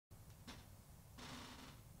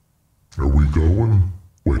Are we going?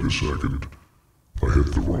 Wait a second. I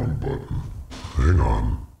hit the wrong button. Hang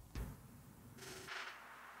on.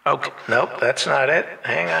 Okay, nope, that's not it.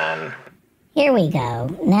 Hang on. Here we go.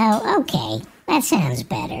 No, okay. That sounds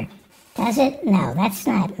better. Does it? No, that's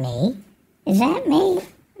not me. Is that me?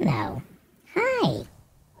 No. Hi.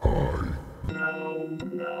 Hi.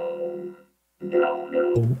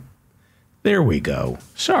 There we go.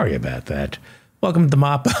 Sorry about that. Welcome to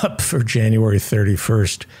Mop Up for January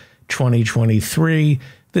 31st, 2023.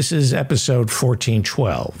 This is episode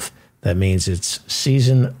 1412. That means it's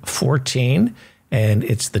season 14, and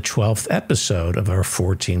it's the 12th episode of our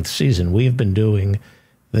 14th season. We've been doing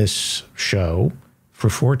this show for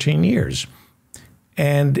 14 years.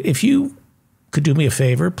 And if you could do me a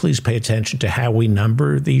favor, please pay attention to how we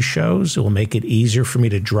number these shows. It will make it easier for me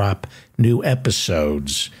to drop new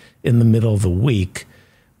episodes in the middle of the week,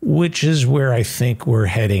 which is where I think we're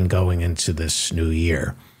heading going into this new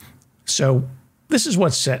year. So this is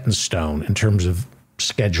what's set in stone in terms of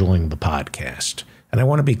scheduling the podcast. And I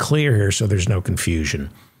want to be clear here so there's no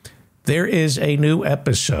confusion. There is a new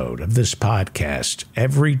episode of this podcast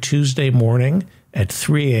every Tuesday morning at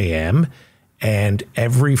 3 a.m. and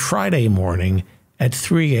every Friday morning at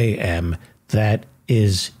 3 a.m. That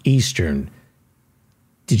is Eastern.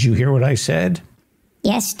 Did you hear what I said?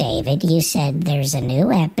 Yes, David, you said there's a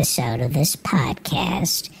new episode of this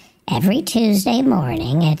podcast every Tuesday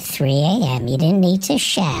morning at 3 a.m. You didn't need to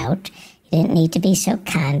shout. You didn't need to be so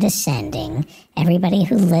condescending. Everybody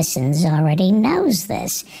who listens already knows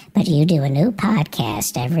this. But you do a new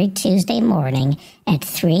podcast every Tuesday morning at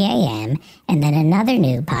 3 a.m. and then another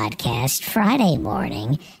new podcast Friday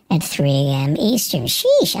morning at 3 a.m. Eastern.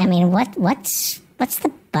 Sheesh, I mean, what's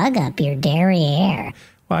the bug up your derriere?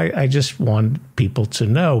 I just want people to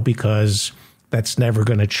know because that's never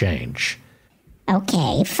going to change.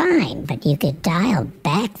 Okay, fine, but you could dial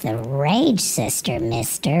back the rage, sister,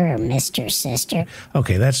 mister, or Mr. Sister.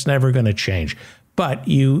 Okay, that's never going to change. But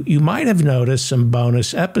you might have noticed some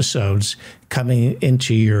bonus episodes coming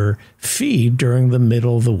into your feed during the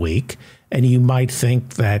middle of the week, and you might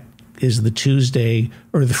think that is the Tuesday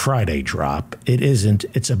or the Friday drop. It isn't.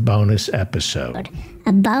 It's a bonus episode.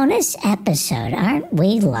 A bonus episode? Aren't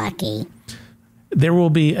we lucky? There will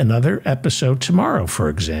be another episode tomorrow, for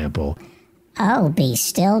example. Oh, be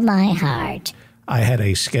still my heart. I had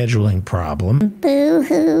a scheduling problem.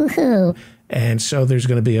 Boo-hoo-hoo. And so there's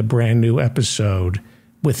going to be a brand new episode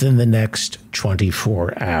within the next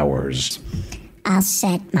 24 hours. I'll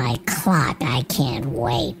set my clock. I can't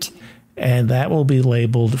wait. And that will be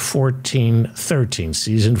labeled 1413,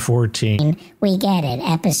 season 14. We get it,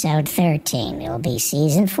 episode 13. It'll be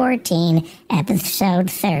season 14,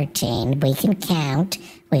 episode 13. We can count.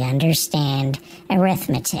 We understand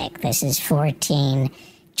arithmetic. This is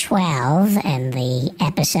 1412, and the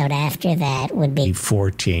episode after that would be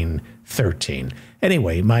 1413.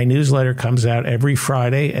 Anyway, my newsletter comes out every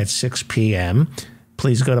Friday at 6 p.m.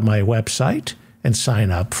 Please go to my website and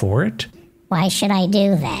sign up for it. Why should I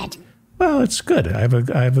do that? Well, it's good. I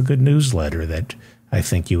have a good newsletter that I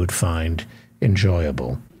think you would find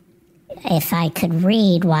enjoyable. If I could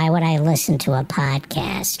read, why would I listen to a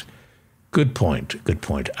podcast? Good point. Good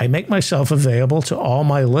point. I make myself available to all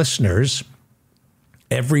my listeners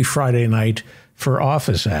every Friday night for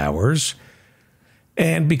office hours.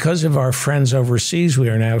 And because of our friends overseas, we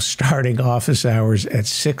are now starting office hours at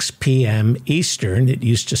 6 p.m. Eastern. It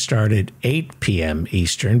used to start at 8 p.m.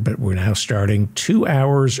 Eastern, but we're now starting 2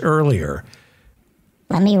 hours earlier.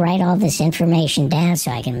 Let me write all this information down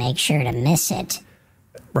so I can make sure to miss it.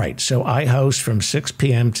 Right. So I host from 6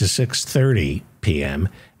 p.m. to 6:30 p.m.,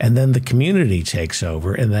 and then the community takes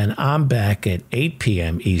over, and then I'm back at 8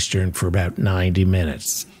 p.m. Eastern for about 90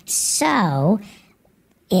 minutes. So,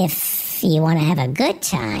 if you want to have a good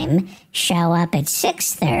time, show up at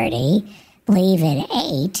 6:30, leave at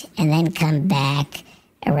 8, and then come back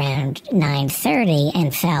around 9:30,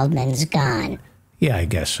 and Feldman's gone. Yeah, I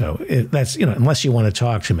guess so. That's, unless you want to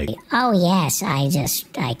talk to me. Oh, yes, I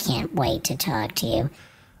can't wait to talk to you.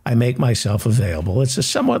 I make myself available. It's a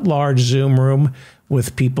somewhat large Zoom room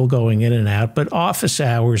with people going in and out, but office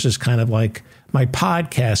hours is kind of like my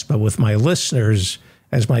podcast, but with my listeners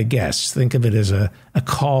as my guests. Think of it as a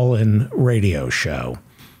call-in radio show.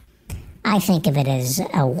 I think of it as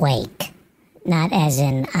awake, not as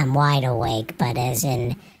in I'm wide awake, but as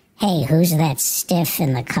in, hey, who's that stiff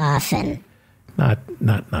in the coffin?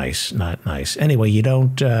 Not nice, not nice. Anyway, you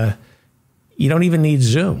don't even need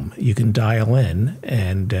Zoom. You can dial in,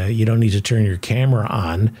 and you don't need to turn your camera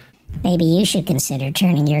on. Maybe you should consider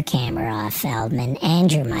turning your camera off, Feldman,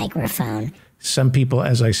 and your microphone. Some people,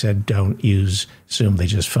 as I said, don't use Zoom. They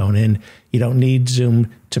just phone in. You don't need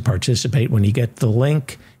Zoom to participate. When you get the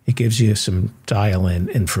link, it gives you some dial-in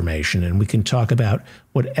information, and we can talk about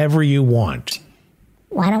whatever you want.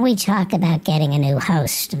 Why don't we talk about getting a new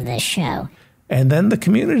host of this show? And then the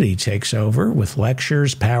community takes over with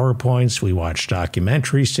lectures, PowerPoints. We watch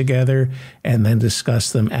documentaries together and then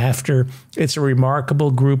discuss them after. It's a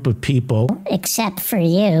remarkable group of people. Except for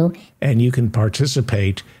you. And you can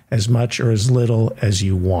participate as much or as little as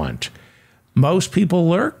you want. Most people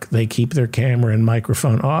lurk. They keep their camera and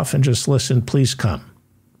microphone off and just listen. Please come.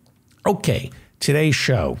 Okay, today's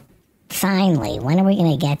show. Finally, when are we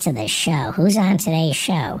going to get to the show? Who's on today's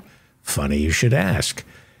show? Funny you should ask.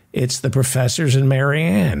 It's the Professors and Mary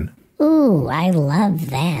Ann. Ooh, I love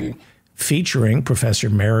them. Featuring Professor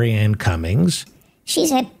Mary Ann Cummings.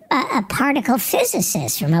 She's a particle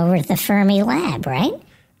physicist from over at the Fermi Lab, right?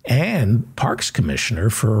 And Parks Commissioner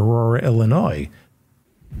for Aurora, Illinois.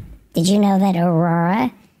 Did you know that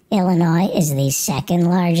Aurora, Illinois is the second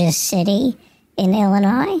largest city in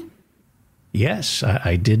Illinois? Yes,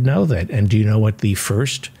 I did know that. And do you know what the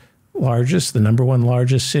first largest, the number one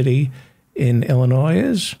largest city in Illinois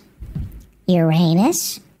is?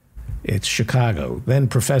 Uranus. It's Chicago. Then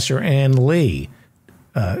Professor Ann Lee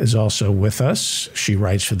is also with us. She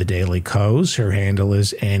writes for the Daily Kos. Her handle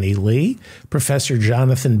is Annie Lee. Professor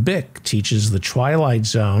Jonathan Bick teaches The Twilight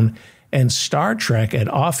Zone and Star Trek at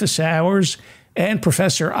office hours. And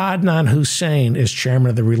Professor Adnan Husain is chairman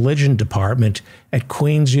of the religion department at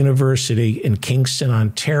Queen's University in Kingston,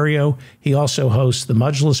 Ontario. He also hosts the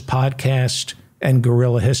Mujlis podcast and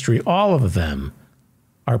Guerrilla History. All of them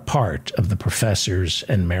are part of the Professors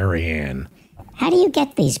and Mary Ann. How do you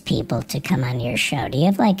get these people to come on your show? Do you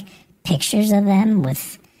have, like, pictures of them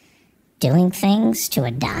with doing things to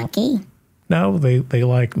a donkey? No, they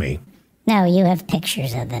like me. No, you have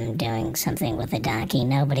pictures of them doing something with a donkey.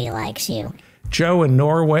 Nobody likes you. Joe in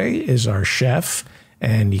Norway is our chef,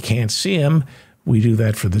 and you can't see him. We do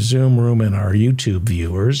that for the Zoom room and our YouTube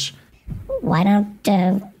viewers. Why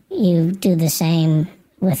don't you do the same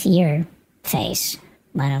with your face?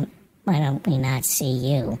 Why don't we not see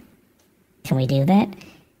you? Can we do that?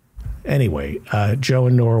 Anyway, Joe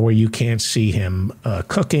in Norway, you can't see him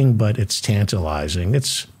cooking, but it's tantalizing.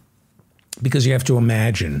 It's because you have to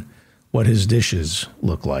imagine what his dishes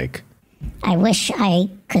look like. I wish I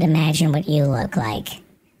could imagine what you look like,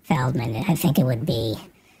 Feldman. I think it would be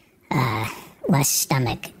less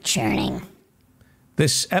stomach churning.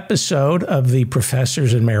 This episode of The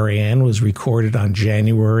Professors and Mary Ann was recorded on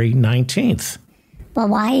January 19th. Well,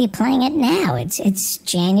 why are you playing it now? It's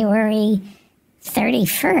January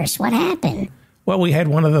 31st. What happened? Well, we had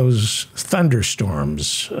one of those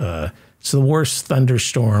thunderstorms. It's the worst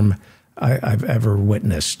thunderstorm I've ever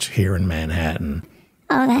witnessed here in Manhattan.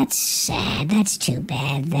 Oh, that's sad. That's too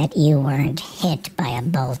bad that you weren't hit by a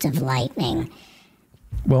bolt of lightning.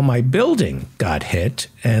 Well, my building got hit,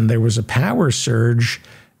 and there was a power surge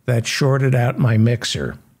that shorted out my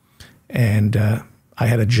mixer. And I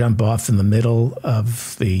had to jump off in the middle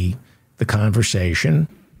of the conversation.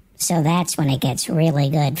 So that's when it gets really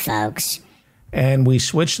good, folks. And we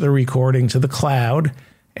switched the recording to the cloud,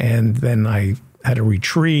 and then I had to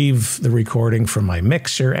retrieve the recording from my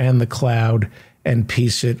mixer and the cloud and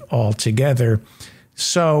piece it all together.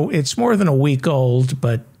 So it's more than a week old,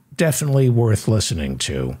 but definitely worth listening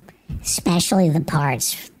to. Especially the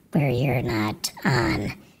parts where you're not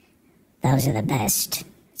on. Those are the best.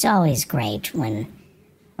 It's always great when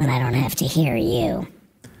I don't have to hear you.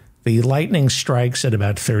 The lightning strikes at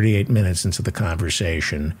about 38 minutes into the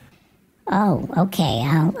conversation. Oh, okay.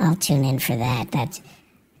 I'll tune in for that.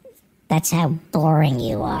 That's how boring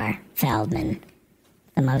you are, Feldman.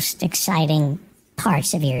 The most exciting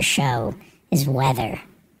parts of your show is weather.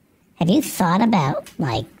 Have you thought about,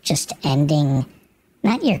 like, just ending,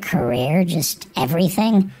 not your career, just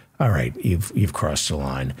everything? All right, you've crossed the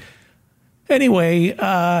line. Anyway,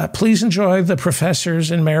 please enjoy The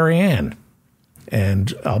Professors and Mary Ann.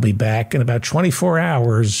 And I'll be back in about 24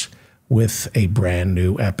 hours with a brand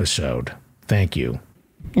new episode. Thank you.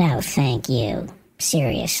 No, thank you.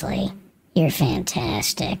 Seriously, you're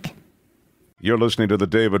fantastic. You're listening to The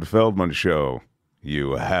David Feldman Show,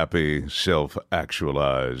 you happy,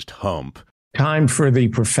 self-actualized hump. Time for The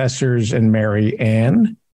Professors and Mary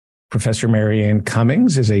Ann. Professor Mary Ann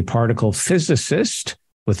Cummings is a particle physicist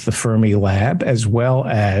with the Fermi Lab, as well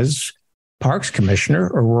as Parks Commissioner,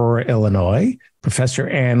 Aurora, Illinois. Professor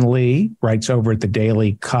Ann Lee writes over at the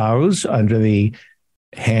Daily Kos under the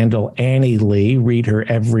handle Annie Lee. Read her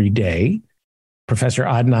every day. Professor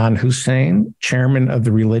Adnan Husain, chairman of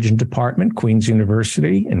the religion department, Queen's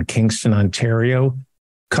University in Kingston, Ontario.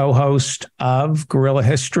 co-host of Guerrilla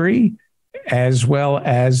History, as well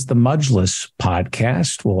as the Mudgeless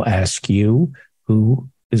podcast. We'll ask you who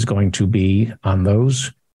is going to be on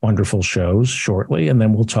those wonderful shows shortly, and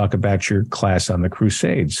then we'll talk about your class on the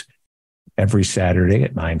Crusades every Saturday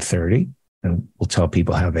at 9:30, and we'll tell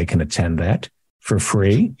people how they can attend that for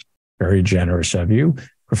free. Very generous of you.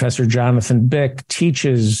 Professor Jonathan Bick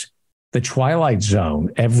teaches the Twilight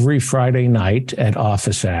Zone every Friday night at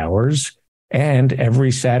office hours, and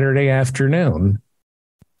every Saturday afternoon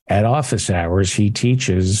at office hours, he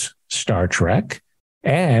teaches Star Trek.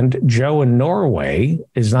 And Joe in Norway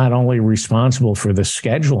is not only responsible for the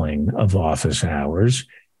scheduling of office hours,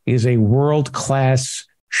 he is a world-class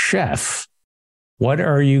chef. What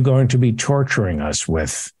are you going to be torturing us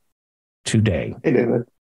with today? Hey, David.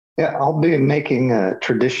 Yeah, I'll be making a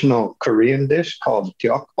traditional Korean dish called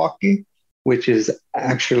tteokbokki, which is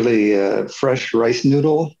actually a fresh rice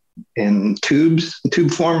noodle in tube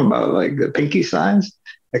form, about like the pinky size,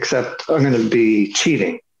 except I'm going to be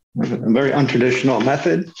cheating. A very untraditional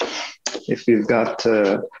method. If you've got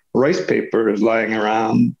rice paper lying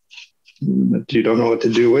around that you don't know what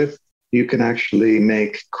to do with, you can actually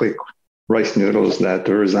make quick rice noodles that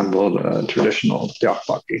resemble traditional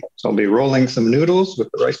tteokbokki. So I'll be rolling some noodles with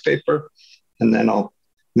the rice paper, and then I'll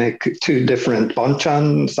make two different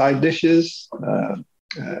banchan side dishes,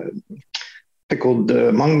 pickled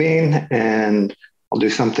mung bean, and I'll do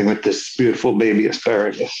something with this beautiful baby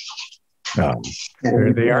asparagus. Oh,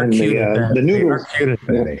 they are cute. The noodles.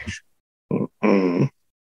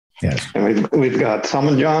 Yes. And we've got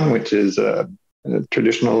samgyeon, which is a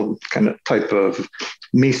traditional kind of type of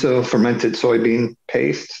miso fermented soybean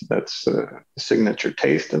paste. That's a signature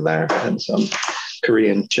taste in there, and some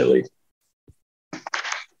Korean chili.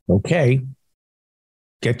 Okay.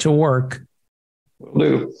 Get to work. Will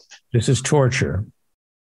do. This is torture.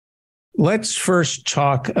 Let's first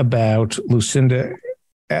talk about Lucinda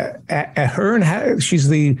Ardern. She's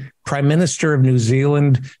the Prime Minister of New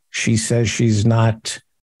Zealand. She says she's not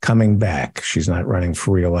coming back. She's not running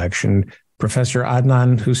for re-election. Professor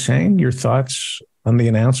Adnan Husain, your thoughts on the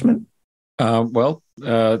announcement?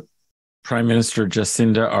 Prime Minister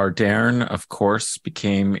Jacinda Ardern, of course,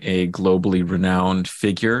 became a globally renowned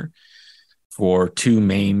figure for two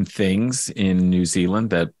main things in New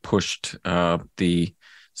Zealand that pushed the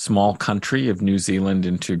small country of New Zealand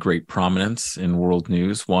into great prominence in world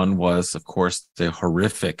news. One was, of course, the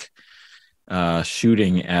horrific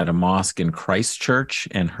shooting at a mosque in Christchurch,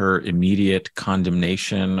 and her immediate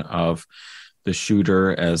condemnation of the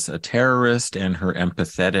shooter as a terrorist, and her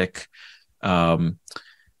empathetic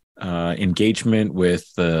engagement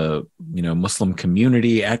with the Muslim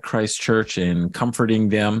community at Christchurch and comforting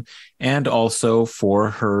them, and also for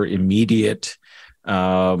her immediate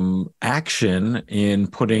action in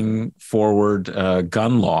putting forward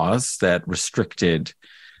gun laws that restricted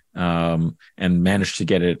and managed to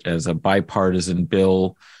get it as a bipartisan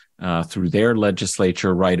bill through their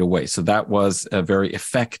legislature right away. So that was a very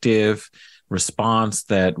effective response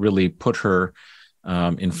that really put her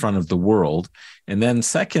in front of the world. And then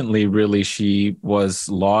secondly, really, she was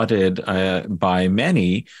lauded by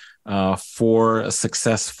many for a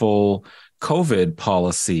successful COVID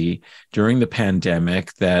policy during the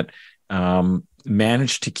pandemic that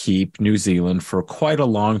managed to keep New Zealand for quite a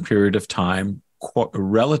long period of time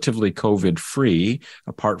relatively COVID-free,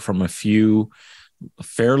 apart from a few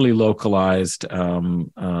fairly localized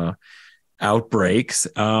outbreaks,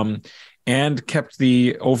 and kept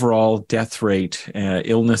the overall death rate,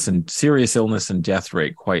 serious illness and death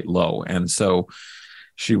rate quite low. And so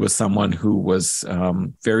she was someone who was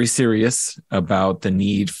very serious about the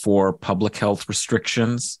need for public health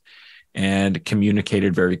restrictions and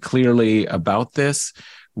communicated very clearly about this,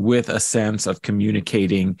 with a sense of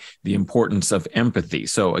communicating the importance of empathy.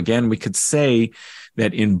 So again, we could say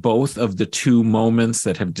that in both of the two moments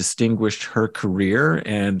that have distinguished her career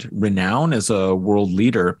and renown as a world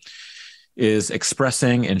leader, is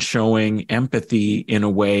expressing and showing empathy in a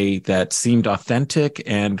way that seemed authentic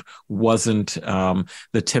and wasn't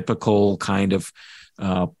the typical kind of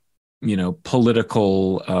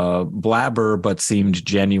political blabber, but seemed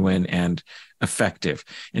genuine and effective.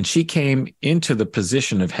 And she came into the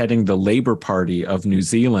position of heading the Labour Party of New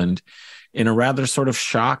Zealand in a rather sort of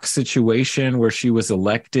shock situation where she was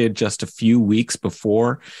elected just a few weeks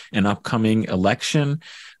before an upcoming election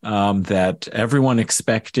that everyone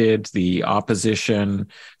expected the opposition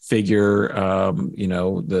figure,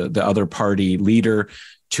 the other party leader,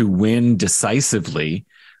 to win decisively,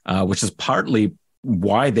 which is partly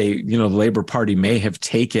why the Labour Party may have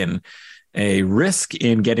taken a risk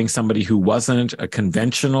in getting somebody who wasn't a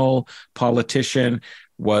conventional politician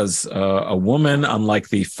was a woman, unlike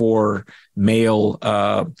the four male,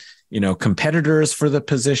 competitors for the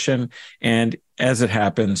position. And as it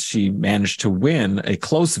happens, she managed to win a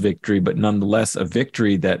close victory, but nonetheless a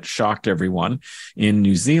victory that shocked everyone in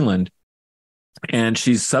New Zealand. And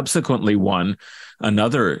she's subsequently won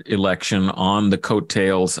another election on the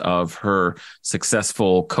coattails of her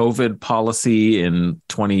successful COVID policy in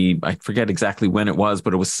I forget exactly when it was,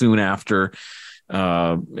 but it was soon after,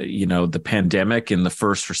 the pandemic, in the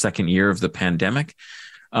first or second year of the pandemic.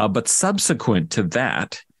 But subsequent to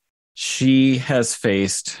that, she has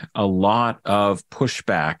faced a lot of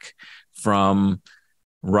pushback from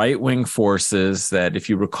right-wing forces that, if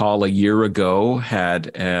you recall, a year ago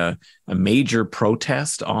had a major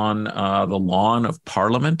protest on the lawn of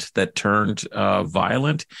Parliament that turned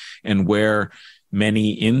violent, and where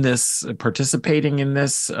many participating in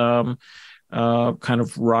this kind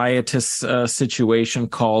of riotous situation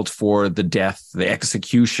called for the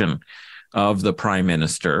execution of the prime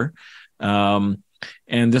minister.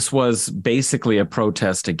 And this was basically a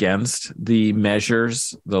protest against the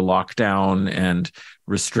measures, the lockdown and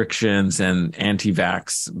restrictions and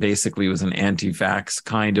anti-vax. Basically, it was an anti-vax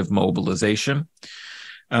kind of mobilization.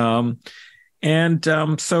 So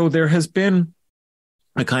there has been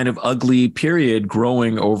a kind of ugly period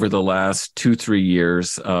growing over the last 2-3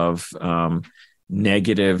 years of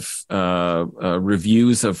negative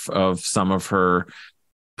reviews of some of her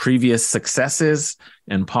previous successes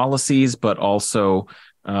and policies, but also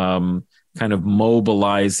kind of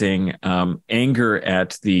mobilizing anger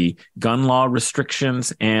at the gun law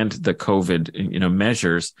restrictions and the COVID,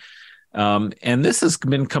 measures. And this has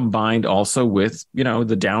been combined also with,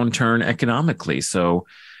 the downturn economically. So,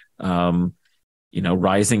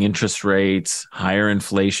 rising interest rates, higher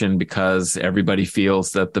inflation, because everybody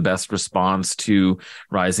feels that the best response to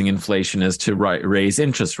rising inflation is to raise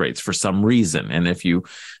interest rates for some reason. And if you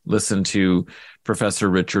listen to Professor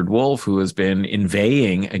Richard Wolff, who has been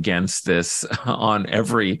inveighing against this on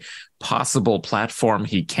every possible platform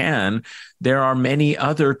he can, there are many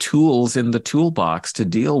other tools in the toolbox to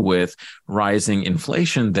deal with rising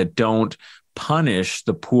inflation that don't punish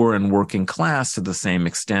the poor and working class to the same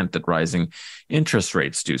extent that rising interest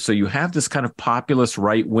rates do. So you have this kind of populist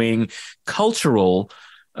right-wing cultural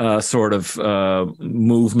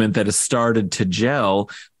movement that has started to gel,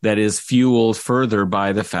 that is fueled further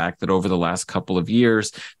by the fact that over the last couple of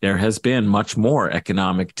years, there has been much more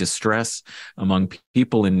economic distress among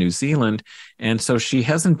people in New Zealand. And so she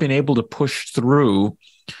hasn't been able to push through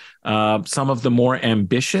some of the more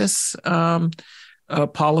ambitious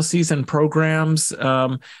policies and programs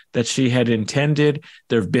that she had intended.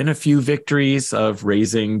 There have been a few victories of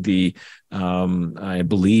raising the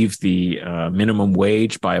minimum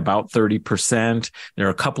wage by about 30%. There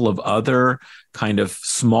are a couple of other kind of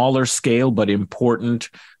smaller scale but important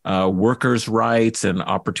workers' rights and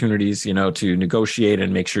opportunities, to negotiate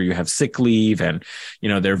and make sure you have sick leave. And,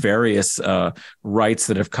 there are various rights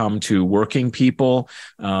that have come to working people,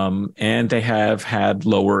 and they have had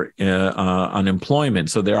lower unemployment.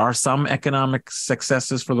 So there are some economic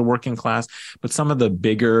successes for the working class, but some of the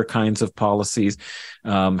bigger kinds of policies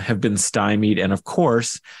have been stymied. And of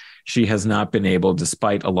course, she has not been able,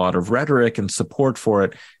 despite a lot of rhetoric and support for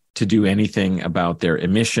it, to do anything about their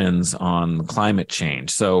emissions on climate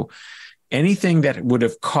change. So anything that would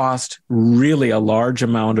have cost really a large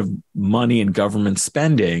amount of money in government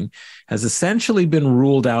spending has essentially been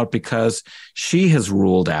ruled out, because she has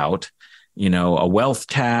ruled out, a wealth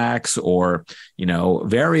tax or,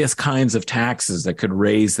 various kinds of taxes that could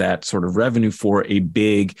raise that sort of revenue for a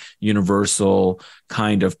big universal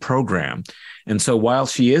kind of program. And so while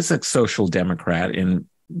she is a social democrat in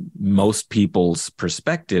most people's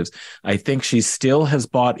perspectives, I think she still has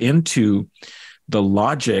bought into the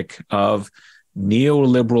logic of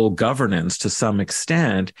neoliberal governance to some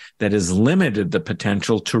extent that has limited the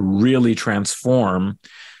potential to really transform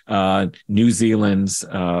New Zealand's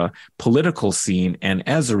political scene. And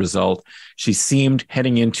as a result, she seemed,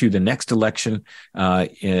 heading into the next election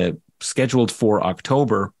scheduled for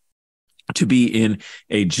October, to be in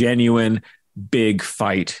a genuine big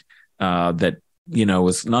fight that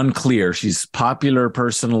was unclear. She's popular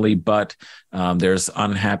personally, but there's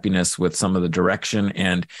unhappiness with some of the direction,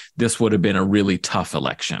 and this would have been a really tough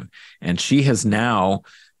election. And she has now,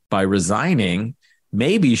 by resigning,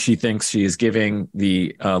 maybe she thinks she is giving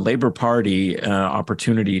the Labour Party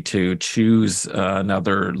opportunity to choose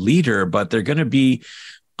another leader, but they're going to be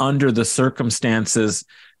under the circumstances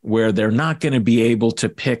where they're not going to be able to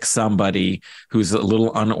pick somebody who's a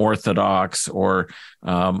little unorthodox or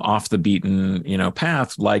off the beaten,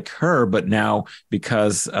 path like her. But now,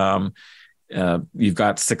 because you've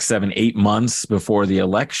got 6, 7, 8 months before the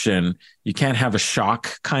election. You can't have a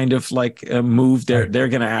shock kind of like move. They're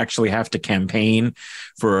going to actually have to campaign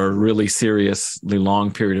for a really seriously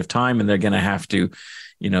long period of time, and they're going to have to,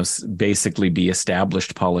 basically be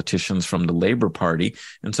established politicians from the Labour Party.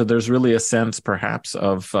 And so there's really a sense perhaps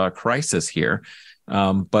of crisis here.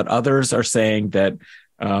 But others are saying that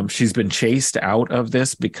she's been chased out of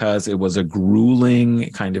this because it was a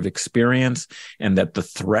grueling kind of experience, and that the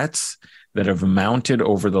threats that have mounted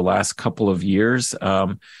over the last couple of years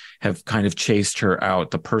have kind of chased her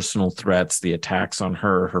out, the personal threats, the attacks on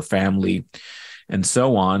her, her family, and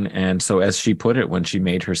so on. And so, as she put it when she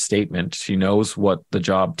made her statement, she knows what the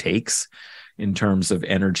job takes in terms of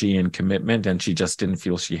energy and commitment, and she just didn't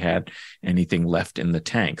feel she had anything left in the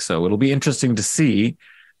tank. So it'll be interesting to see,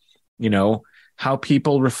 how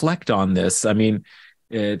people reflect on this. I mean,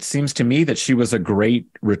 it seems to me that she was a great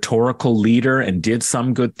rhetorical leader and did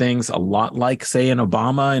some good things, a lot like, say, an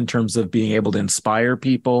Obama, in terms of being able to inspire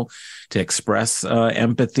people to express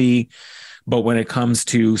empathy. But when it comes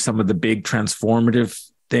to some of the big transformative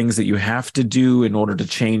things that you have to do in order to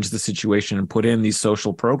change the situation and put in these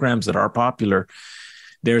social programs that are popular,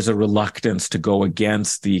 there's a reluctance to go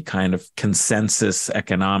against the kind of consensus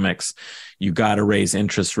economics. You got to raise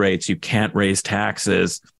interest rates. You can't raise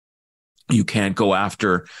taxes. You can't go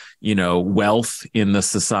after, wealth in the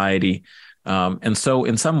society. And so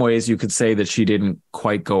in some ways you could say that she didn't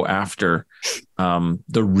quite go after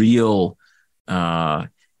the real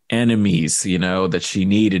enemies, that she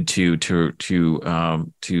needed to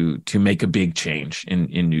make a big change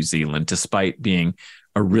in New Zealand, despite being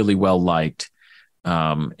a really well-liked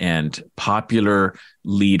and popular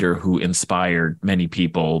leader who inspired many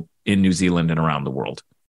people in New Zealand and around the world.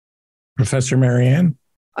 Professor Marianne?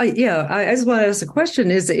 I just want to ask a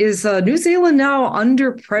question. Is New Zealand now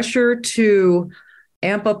under pressure to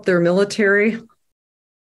amp up their military?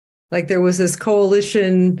 Like, there was this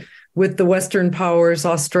coalition with the Western powers,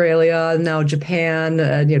 Australia, now Japan,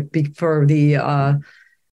 for the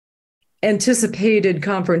anticipated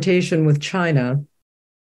confrontation with China.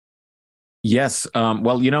 Yes.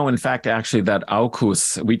 Well, in fact, actually, that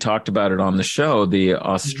AUKUS, we talked about it on the show, the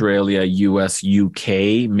Australia, US,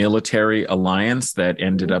 UK military alliance that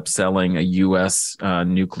ended up selling a US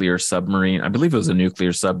nuclear submarine. I believe it was a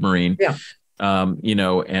nuclear submarine,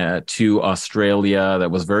 to Australia. That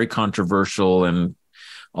was very controversial and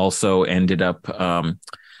also ended up,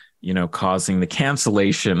 causing the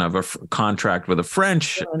cancellation of a contract with a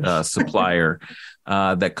French supplier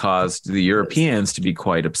that caused the Europeans to be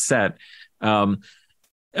quite upset. That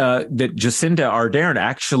Jacinda Ardern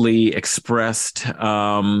actually expressed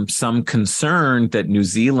some concern that New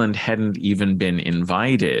Zealand hadn't even been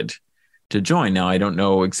invited to join. Now, I don't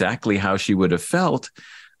know exactly how she would have felt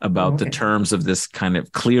about the terms of this kind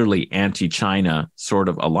of clearly anti-China sort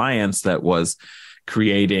of alliance that was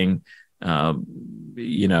creating, an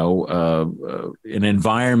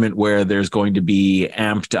environment where there's going to be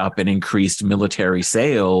amped up and increased military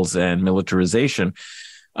sales and militarization.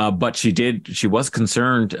 But she was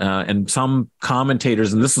concerned, and some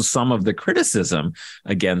commentators, and this was some of the criticism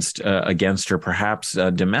against her, perhaps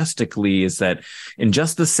domestically, is that in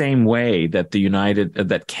just the same way that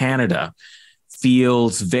that Canada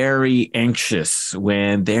feels very anxious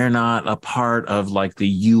when they're not a part of like the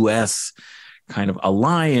U.S. kind of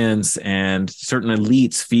alliance, and certain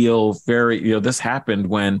elites feel very, this happened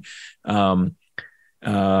when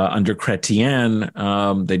under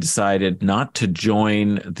Chrétien, they decided not to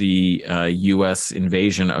join the U.S.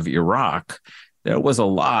 invasion of Iraq. There was a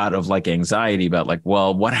lot of like anxiety about like,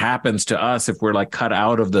 well, what happens to us if we're like cut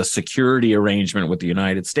out of the security arrangement with the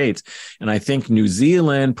United States? And I think New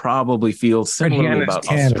Zealand probably feels similarly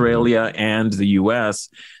about Australia and the U.S.,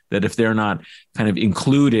 that if they're not kind of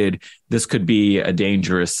included, this could be a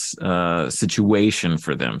dangerous situation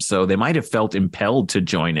for them. So they might have felt impelled to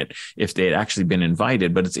join it if they had actually been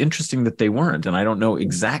invited. But it's interesting that they weren't. And I don't know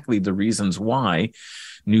exactly the reasons why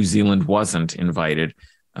New Zealand wasn't invited,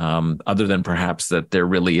 other than perhaps that there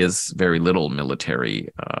really is very little military,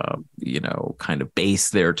 kind of base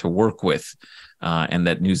there to work with, and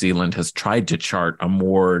that New Zealand has tried to chart a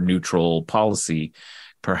more neutral policy,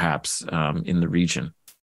 perhaps, in the region.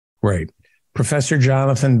 Right. Professor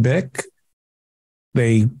Jonathan Bick,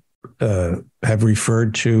 they have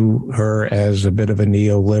referred to her as a bit of a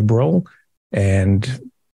neoliberal,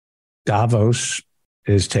 and Davos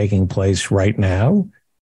is taking place right now,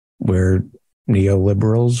 where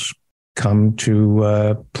neoliberals come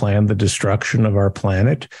to plan the destruction of our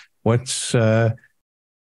planet.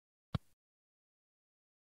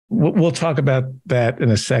 We'll talk about that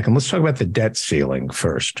in a second. Let's talk about the debt ceiling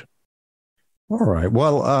first. All right.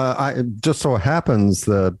 Well, I just so happens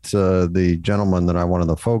that the gentleman that I wanted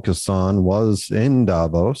to focus on was in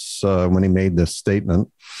Davos when he made this statement.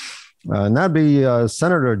 And that'd be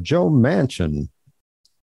Senator Joe Manchin,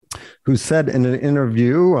 who said in an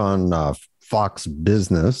interview on Fox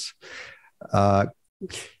Business that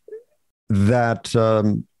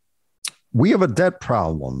we have a debt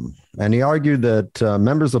problem. And he argued that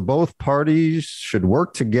members of both parties should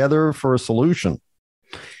work together for a solution.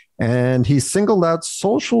 And he singled out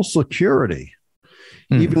Social Security,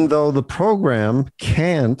 even though the program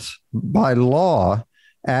can't, by law,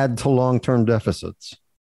 add to long-term deficits.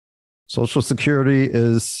 Social Security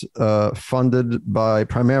is funded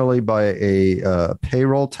primarily by a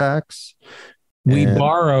payroll tax. We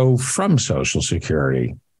borrow from Social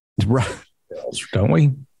Security, right? Don't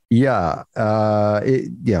we? Yeah,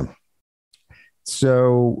 yeah.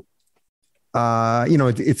 So,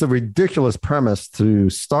 it's a ridiculous premise to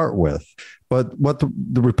start with, but what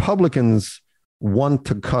the Republicans want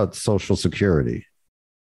to cut Social Security.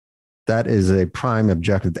 That is a prime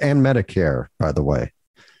objective, and Medicare, by the way.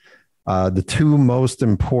 The two most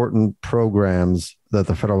important programs that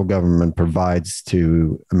the federal government provides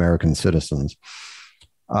to American citizens.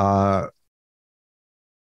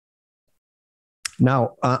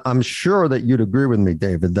 Now, I'm sure that you'd agree with me,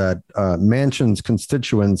 David, that Manchin's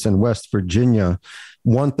constituents in West Virginia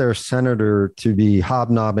want their senator to be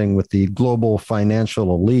hobnobbing with the global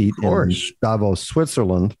financial elite in Davos,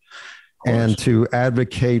 Switzerland, and to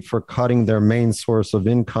advocate for cutting their main source of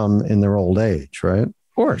income in their old age, right?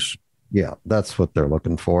 Of course. Yeah, that's what they're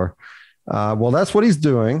looking for. Well, that's what he's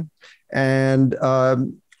doing. And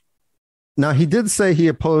now, he did say he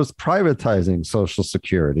opposed privatizing Social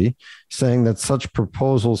Security, saying that such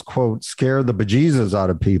proposals, quote, scare the bejesus out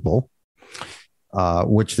of people,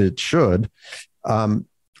 which it should.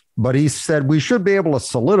 But he said we should be able to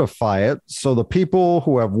solidify it so the people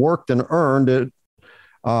who have worked and earned it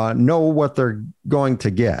know what they're going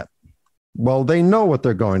to get. Well, they know what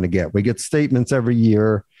they're going to get. We get statements every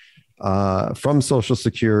year from Social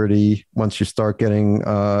Security once you start getting,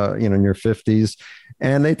 in your 50s.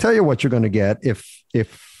 And they tell you what you're going to get if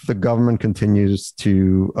the government continues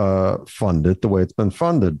to fund it the way it's been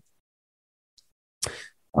funded.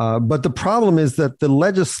 But the problem is that the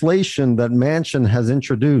legislation that Manchin has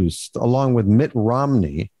introduced, along with Mitt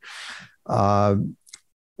Romney,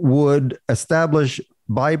 would establish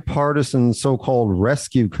bipartisan so-called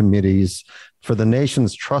rescue committees for the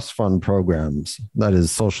nation's trust fund programs, that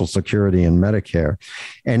is Social Security and Medicare,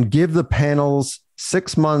 and give the panels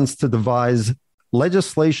 6 months to devise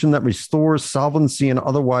legislation that restores solvency and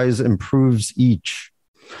otherwise improves each.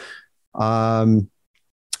 The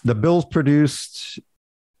bills produced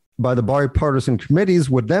by the bipartisan committees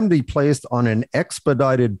would then be placed on an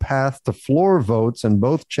expedited path to floor votes in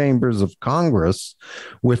both chambers of Congress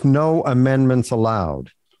with no amendments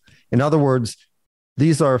allowed. In other words,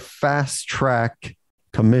 these are fast track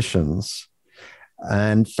commissions,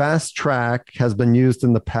 and fast track has been used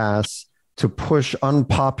in the past to push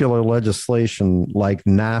unpopular legislation like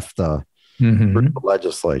NAFTA through the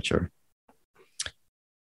legislature.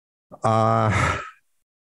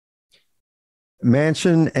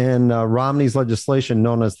 Manchin and Romney's legislation,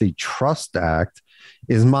 known as the Trust Act,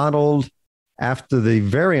 is modeled after the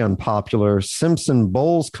very unpopular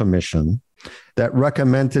Simpson-Bowles Commission that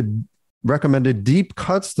recommended deep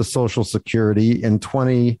cuts to Social Security in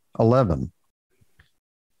 2011.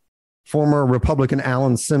 Former Republican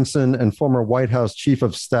Alan Simpson and former White House Chief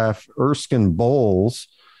of Staff Erskine Bowles,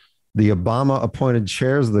 the Obama-appointed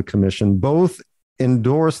chairs of the commission, both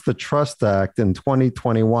endorsed the Trust Act in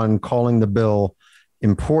 2021, calling the bill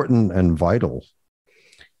important and vital.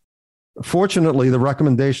 Fortunately, the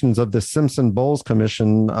recommendations of the Simpson-Bowles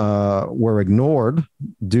Commission were ignored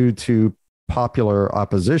due to popular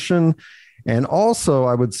opposition, and also,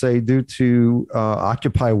 I would say, due to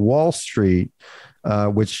Occupy Wall Street,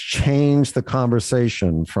 which changed the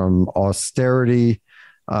conversation from austerity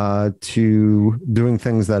to doing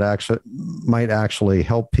things that might actually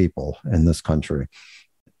help people in this country.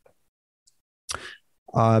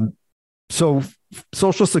 So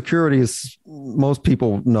Social Security, as most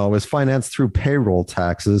people know, is financed through payroll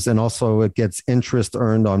taxes, and also it gets interest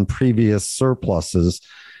earned on previous surpluses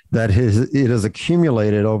that it has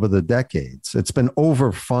accumulated over the decades. It's been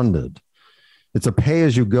overfunded. It's a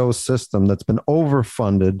pay-as-you-go system that's been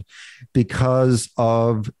overfunded because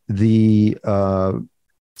of the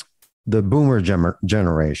boomer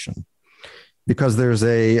generation. Because there's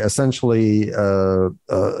essentially a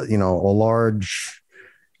large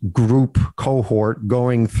group cohort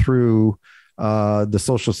going through the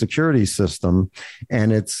Social Security system,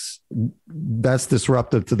 and that's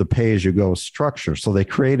disruptive to the pay-as-you-go structure. So they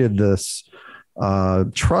created this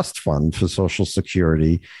trust fund for Social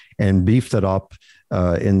Security and beefed it up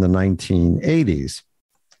in the 1980s.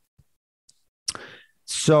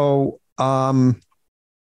 So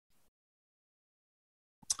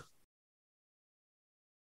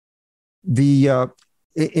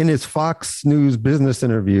in his Fox News business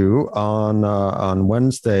interview on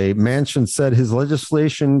Wednesday, Manchin said his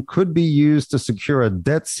legislation could be used to secure a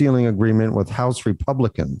debt ceiling agreement with House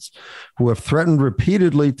Republicans, who have threatened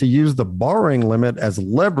repeatedly to use the borrowing limit as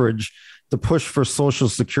leverage to push for Social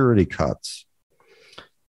Security cuts.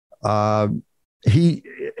 Manchin,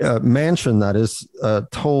 that is,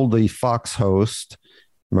 told the Fox host,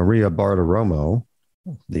 Maria Bartiromo,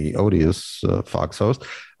 the odious Fox host,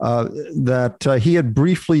 that he had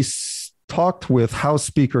briefly talked with House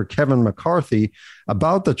Speaker Kevin McCarthy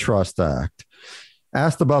about the Trust Act.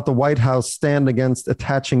 Asked about the White House stand against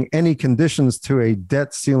attaching any conditions to a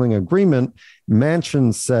debt ceiling agreement,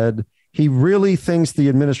 Manchin said he really thinks the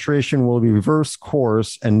administration will reverse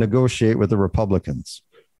course and negotiate with the Republicans.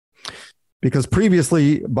 Because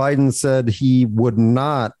previously, Biden said he would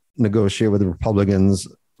not negotiate with the Republicans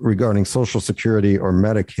regarding Social Security or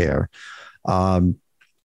Medicare.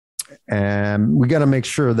 And we got to make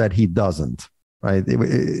sure that he doesn't, right?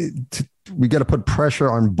 We got to put pressure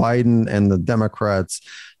on Biden and the Democrats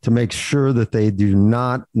to make sure that they do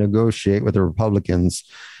not negotiate with the Republicans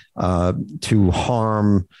to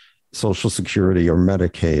harm Social Security or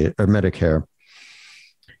Medicare.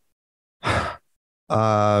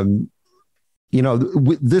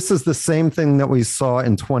 This is the same thing that we saw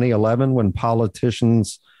in 2011 when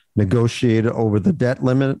politicians negotiated over the debt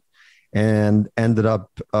limit and ended up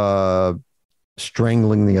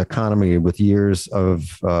strangling the economy with years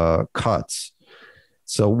of cuts.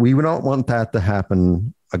 So we don't want that to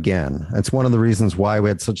happen again. It's one of the reasons why we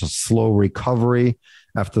had such a slow recovery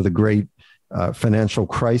after the great financial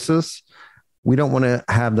crisis. We don't want to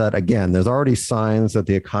have that again. There's already signs that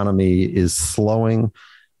the economy is slowing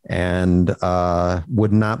and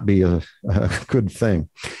would not be a good thing.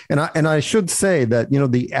 And I should say that,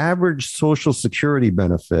 the average Social Security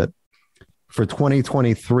benefit for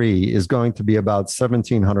 2023 is going to be about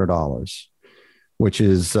 $1,700, which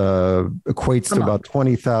is equates to about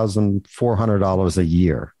 $20,400 a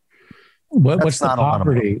year. What's the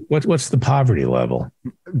poverty? What's the poverty level?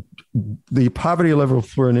 The poverty level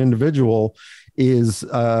for an individual is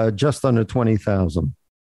just under 20,000.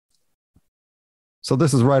 So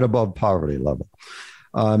this is right above poverty level.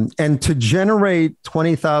 And to generate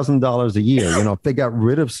 $20,000 a year, if they got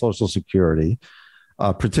rid of Social Security,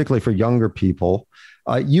 particularly for younger people,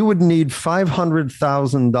 you would need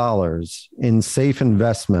 $500,000 in safe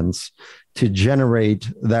investments to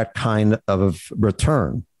generate that kind of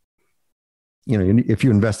return. If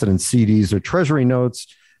you invested in CDs or treasury notes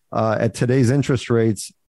at today's interest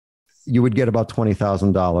rates, you would get about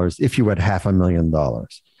 $20,000 if you had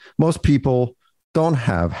 $500,000. Most people don't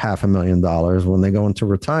have $500,000 when they go into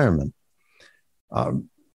retirement.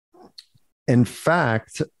 In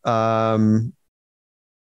fact, the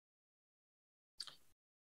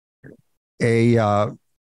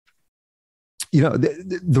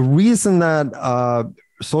reason that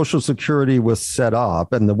Social Security was set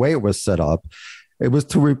up and the way it was set up, it was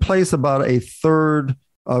to replace about a third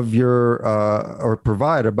of your or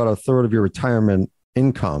provide about a third of your retirement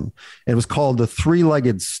income. It was called the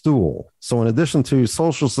three-legged stool. So in addition to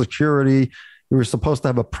Social Security, you were supposed to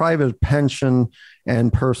have a private pension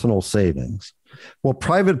and personal savings. Well,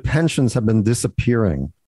 private pensions have been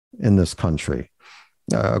disappearing in this country.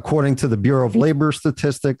 According to the Bureau of Labor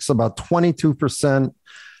Statistics, about 22%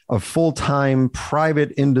 of full-time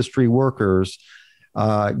private industry workers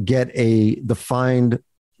get a defined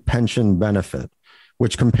pension benefit,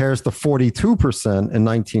 which compares to 42% in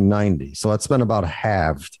 1990. So it's been about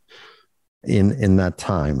halved in that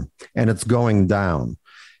time. And it's going down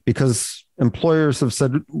because employers have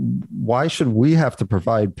said, why should we have to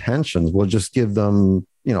provide pensions? We'll just give them,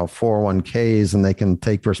 401ks and they can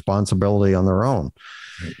take responsibility on their own.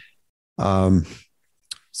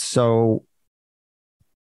 So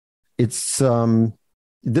it's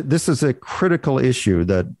this is a critical issue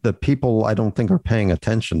that people, I don't think, are paying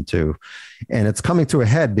attention to. And it's coming to a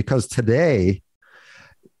head because today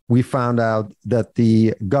we found out that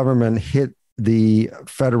the government hit the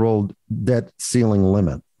federal debt ceiling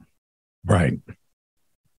limit. Right.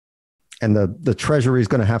 And the Treasury is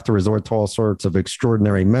going to have to resort to all sorts of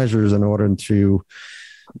extraordinary measures in order to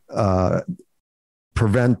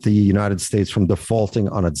prevent the United States from defaulting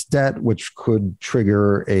on its debt, which could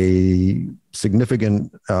trigger a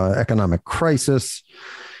significant economic crisis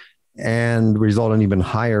and result in even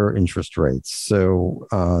higher interest rates. So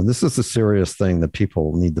this is a serious thing that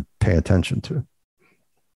people need to pay attention to.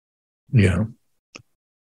 Yeah.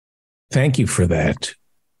 Thank you for that.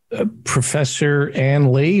 Professor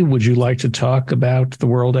Ann Lee, would you like to talk about the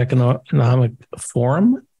World Economic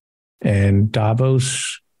Forum and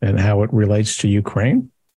Davos and how it relates to Ukraine?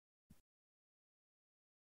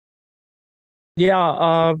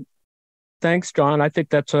 Yeah, thanks, John. I think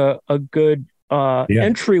that's a good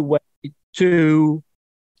entryway to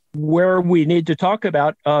where we need to talk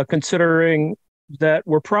about, considering that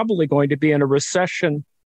we're probably going to be in a recession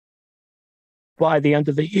by the end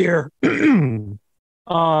of the year.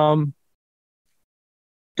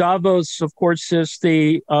 Davos, of course, is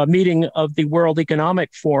the meeting of the World Economic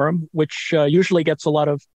Forum, which usually gets a lot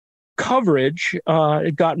of coverage.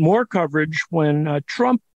 It got more coverage when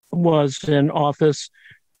Trump was in office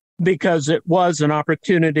because it was an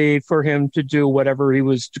opportunity for him to do whatever he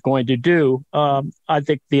was going to do. I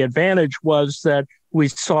think the advantage was that we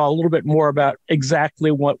saw a little bit more about exactly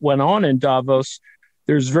what went on in Davos.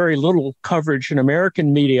 There's very little coverage in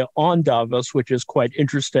American media on Davos, which is quite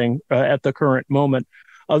interesting at the current moment,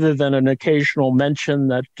 other than an occasional mention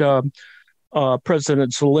that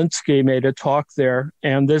President Zelensky made a talk there.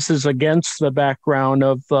 And this is against the background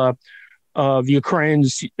of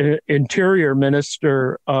Ukraine's interior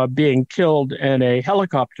minister being killed in a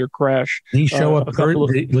helicopter crash. Did he show up?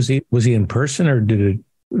 Was he in person or did it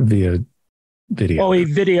via video? Oh,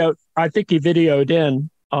 I think he videoed in.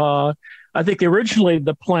 I think originally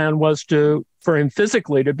the plan was for him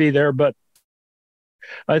physically to be there, but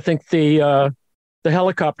I think the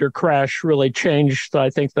helicopter crash really changed, I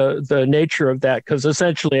think, the nature of that, because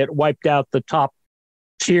essentially it wiped out the top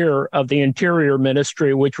tier of the Interior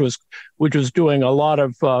Ministry, which was doing a lot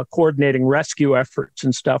of coordinating rescue efforts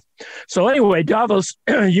and stuff. So anyway, Davos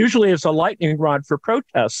usually is a lightning rod for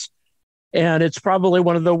protests, and it's probably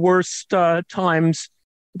one of the worst times.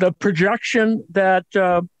 The projection that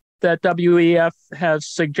WEF has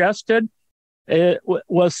suggested, it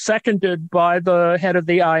was seconded by the head of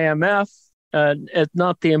the IMF,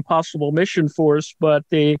 not the Impossible Mission Force, but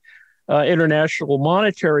the International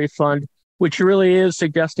Monetary Fund, which really is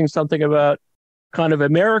suggesting something about kind of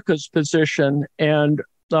America's position. And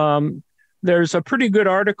there's a pretty good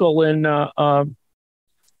article in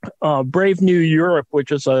Brave New Europe,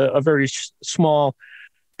 which is a very small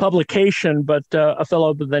publication, but a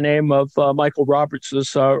fellow by the name of Michael Roberts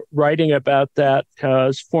is writing about that,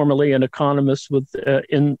 as formerly an economist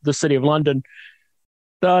in the City of London.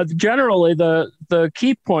 Generally, the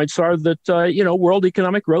key points are that, world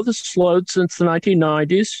economic growth has slowed since the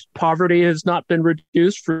 1990s. Poverty has not been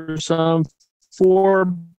reduced for some 4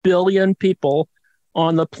 billion people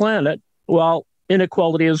on the planet, while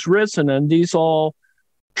inequality has risen. And these all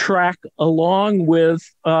track along with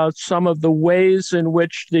some of the ways in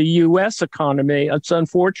which the U.S. economy, it's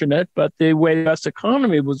unfortunate, but the way the U.S.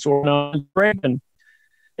 economy was organized, Reagan.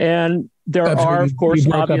 And there are, of course,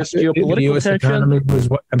 obvious geopolitical tensions.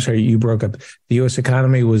 I'm sorry, you broke up. The U.S.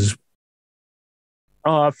 economy was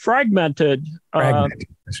fragmented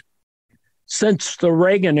since the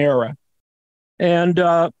Reagan era. And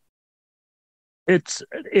it's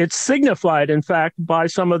signified, in fact, by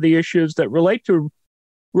some of the issues that relate to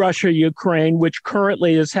Russia, Ukraine, which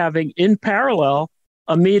currently is having in parallel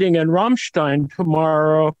a meeting in Ramstein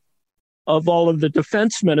tomorrow of all of the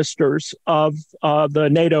defense ministers of the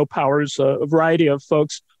NATO powers, a variety of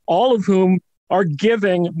folks, all of whom are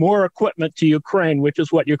giving more equipment to Ukraine, which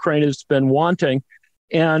is what Ukraine has been wanting.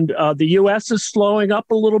 And the U.S. is slowing up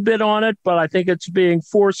a little bit on it, but I think it's being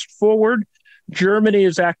forced forward. Germany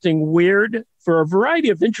is acting weird for a variety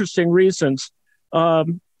of interesting reasons.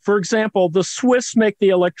 For example, the Swiss make the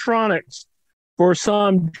electronics for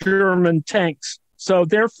some German tanks. So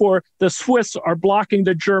therefore, the Swiss are blocking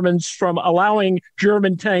the Germans from allowing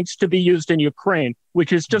German tanks to be used in Ukraine,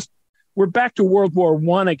 which is just, we're back to World War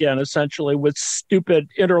I again, essentially, with stupid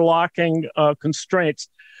interlocking constraints.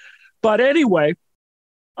 But anyway,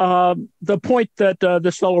 the point that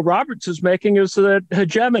this fellow Roberts is making is that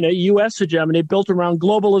hegemony, U.S. hegemony, built around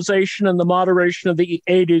globalization and the moderation of the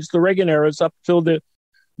 80s, the Reagan eras up till the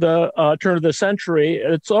turn of the century,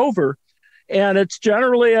 it's over. And it's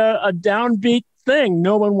generally a downbeat thing.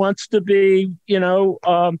 No one wants to be,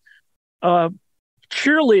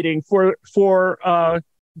 cheerleading for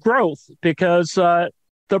growth because the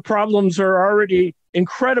problems are already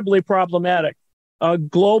incredibly problematic.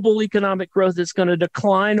 Global economic growth is going to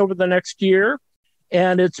decline over the next year,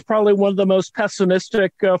 and it's probably one of the most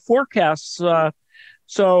pessimistic forecasts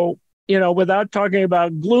So, without talking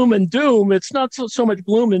about gloom and doom, it's not so much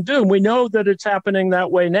gloom and doom. We know that it's happening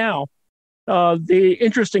that way now. The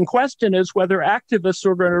interesting question is whether activists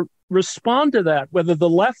are going to respond to that, whether the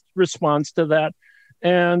left responds to that.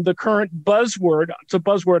 And the current buzzword, it's a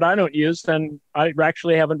buzzword I don't use, and I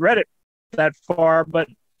actually haven't read it that far, but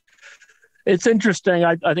it's interesting.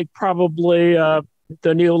 I think probably the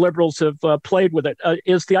neoliberals have played with it,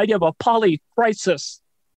 is the idea of a polycrisis,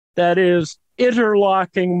 that is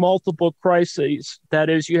interlocking multiple crises. That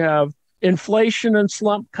is, you have inflation and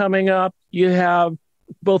slump coming up, you have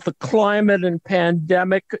both the climate and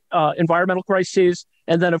pandemic, environmental crises,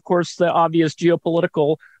 and then, of course, the obvious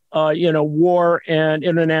geopolitical, war and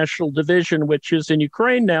international division, which is in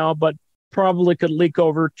Ukraine now, but probably could leak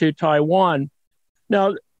over to Taiwan.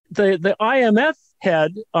 Now, the IMF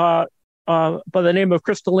head, by the name of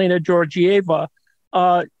Kristalina Georgieva,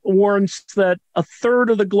 warns that a third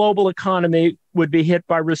of the global economy would be hit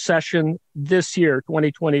by recession this year,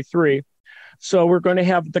 2023. So we're going to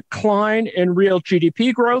have decline in real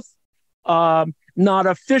GDP growth, not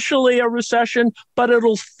officially a recession, but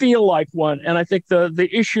it'll feel like one. And I think the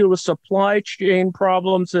issue with supply chain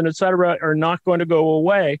problems and et cetera are not going to go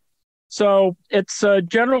away. So it's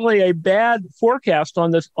generally a bad forecast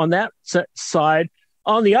on that side.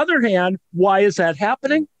 On the other hand, why is that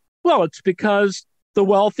happening? Well, it's because the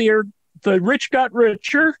rich got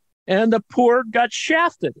richer and the poor got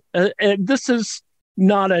shafted. And this is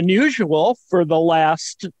not unusual for the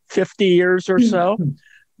last 50 years or so.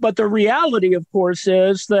 But the reality, of course,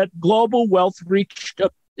 is that global wealth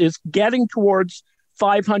is getting towards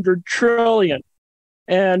 500 trillion.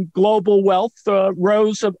 And global wealth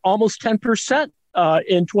rose of almost 10%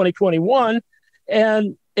 in 2021.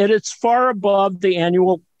 And it's far above the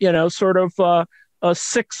annual, sort of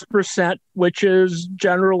 6%, which is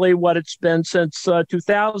generally what it's been since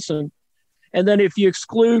 2000. And then if you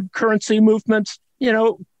exclude currency movements,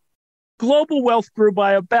 global wealth grew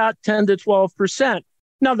by about 10 to 12%.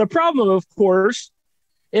 Now, the problem, of course,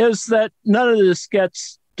 is that none of this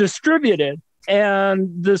gets distributed.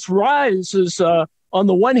 And this rise is, on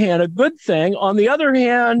the one hand, a good thing. On the other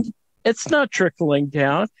hand, it's not trickling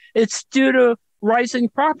down. It's due to rising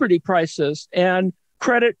property prices and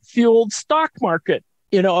credit-fueled stock market.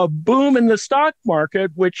 A boom in the stock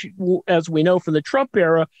market, which, as we know from the Trump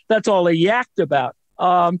era, that's all they yacked about.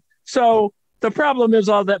 So the problem is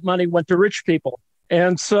all that money went to rich people.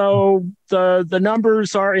 And so the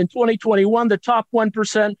numbers are in 2021, the top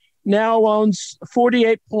 1% now owns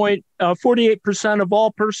 48% of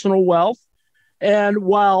all personal wealth. And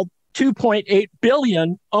while 2.8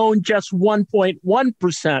 billion own just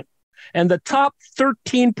 1.1%. And the top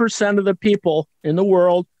 13% of the people in the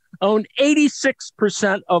world own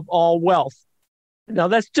 86% of all wealth. Now,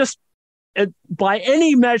 that's just, by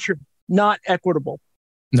any measure, not equitable.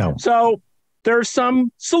 No. So there are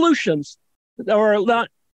some solutions, or not,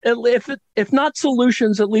 if not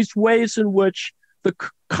solutions, at least ways in which the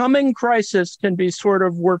coming crisis can be sort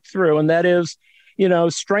of worked through. And that is,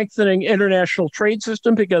 strengthening international trade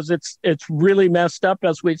system, because it's really messed up,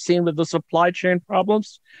 as we've seen with the supply chain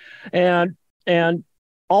problems, and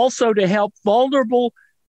also to help vulnerable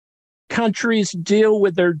countries deal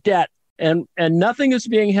with their debt. And nothing is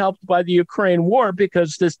being helped by the Ukraine war,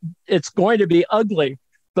 because it's going to be ugly,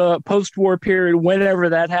 the post-war period, whenever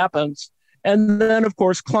that happens. And then, of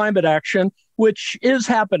course, climate action, which is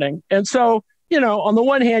happening. And so, on the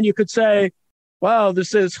one hand, you could say, wow,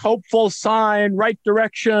 this is hopeful sign, right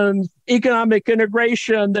direction, economic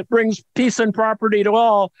integration that brings peace and property to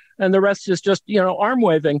all. And the rest is just, arm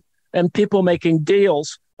waving and people making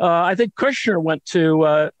deals. I think Jared Kushner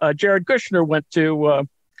went to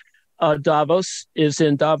Davos, is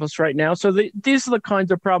in Davos right now. So these are the kinds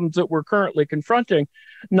of problems that we're currently confronting,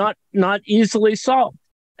 not easily solved.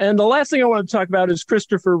 And the last thing I want to talk about is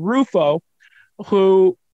Christopher Rufo,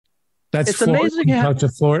 who... It's Florida. Amazing. You're going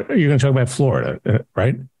to talk about Florida,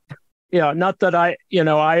 right? Yeah, not that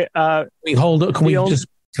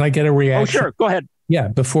can I get a reaction? Oh, sure. Go ahead. Yeah.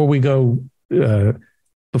 Before we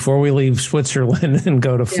leave Switzerland and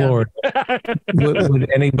go to Florida,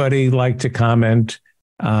 would anybody like to comment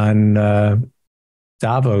on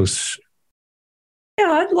Davos?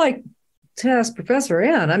 Yeah, I'd like to ask Professor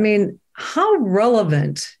Ann. I mean, how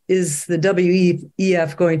relevant is the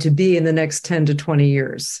WEF going to be in the next 10 to 20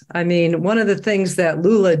 years? I mean, one of the things that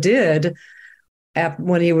Lula did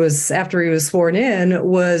after he was sworn in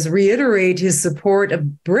was reiterate his support of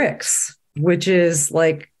BRICS, which is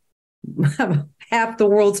like half the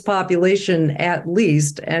world's population at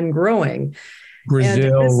least, and growing.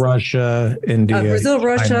 Russia, India.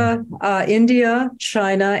 India,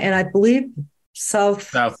 China, and I believe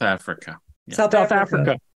South Africa. South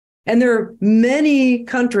Africa. And there are many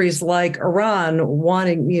countries like Iran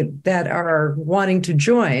that are wanting to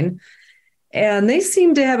join. And they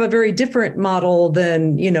seem to have a very different model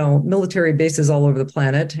than, military bases all over the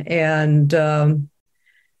planet. And, the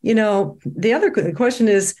other question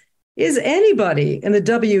is anybody in the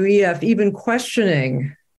WEF even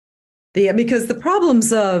questioning because the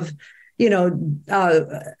problems of,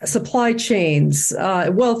 supply chains,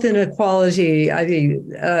 wealth inequality,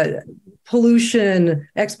 pollution,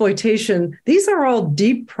 exploitation, these are all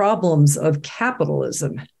deep problems of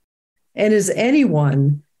capitalism. And is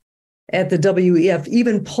anyone at the WEF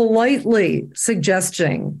even politely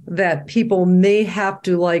suggesting that people may have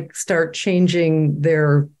to start changing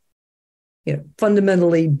their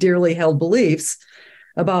fundamentally dearly held beliefs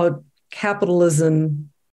about capitalism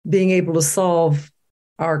being able to solve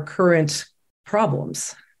our current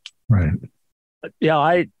problems? Right.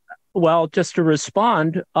 Yeah, just to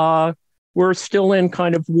respond, we're still in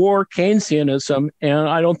kind of war Keynesianism, and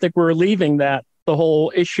I don't think we're leaving that. The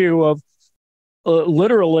whole issue of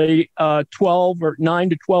literally 9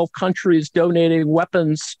 to 12 countries donating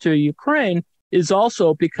weapons to Ukraine is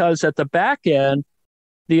also because at the back end,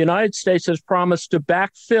 the United States has promised to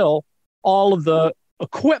backfill all of the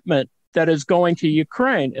equipment that is going to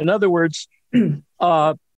Ukraine. In other words,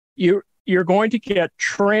 you're going to get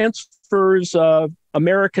transfers of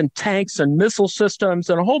American tanks and missile systems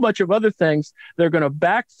and a whole bunch of other things. They're going to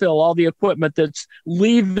backfill all the equipment that's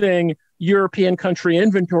leaving European country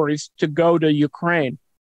inventories to go to Ukraine.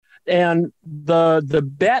 And the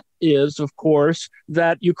bet is, of course,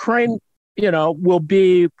 that Ukraine, will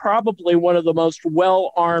be probably one of the most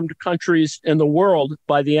well-armed countries in the world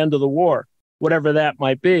by the end of the war, whatever that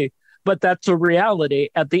might be. But that's a reality.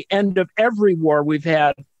 At the end of every war we've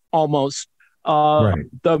had, almost,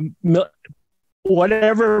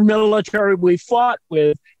 whatever military we fought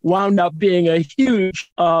with wound up being a huge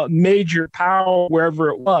major power wherever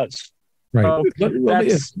it was. Right.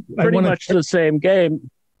 That's pretty much the same game.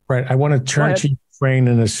 Right. I want to turn to Ukraine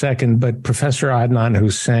in a second, but Professor Adnan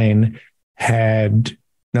Husain had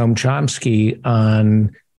Noam Chomsky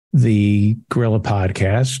on the Guerrilla History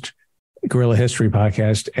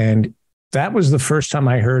podcast, and that was the first time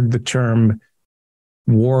I heard the term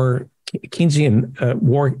war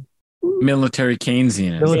Keynesianism.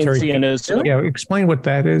 Yeah, explain what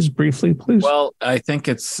that is briefly, please. Well, I think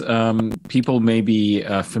it's people may be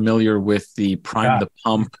familiar with the prime the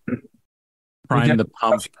pump.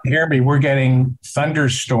 Hear me? We're getting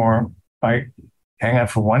thunderstorm. Hang on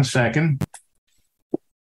for 1 second.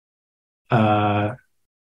 Can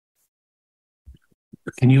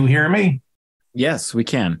you hear me? Yes, we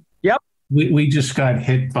can. Yep. We just got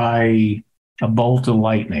hit by a bolt of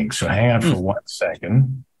lightning. So hang on for 1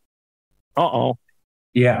 second. Uh-oh.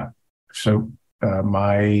 Yeah. So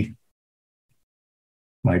my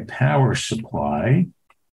power supply.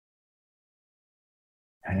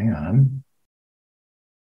 Hang on.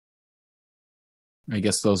 I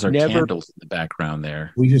guess those are candles in the background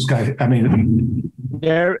there. We just got, do you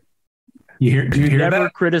hear never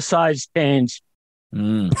that? Criticize Keynes.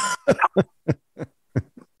 Hang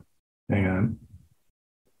on.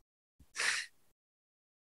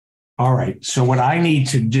 All right. So what I need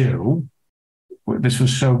to do, this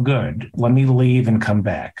was so good. Let me leave and come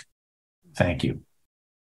back. Thank you.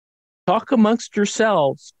 Talk amongst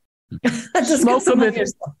yourselves. Smoke them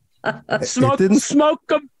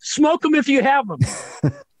if you have them.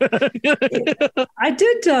 I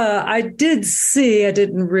did see. I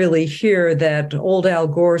didn't really hear that old Al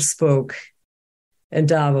Gore spoke in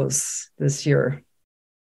Davos this year.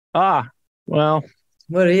 Well,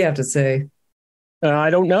 what do you have to say?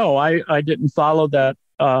 I don't know. I didn't follow that.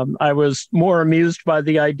 I was more amused by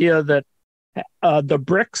the idea that the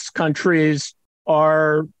BRICS countries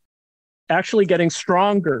are actually getting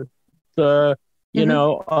stronger.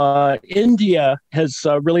 India has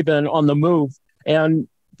really been on the move, and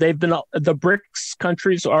the BRICS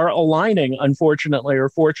countries are aligning, unfortunately or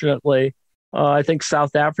fortunately. I think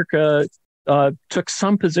South Africa took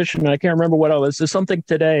some position. I can't remember what it was. There's something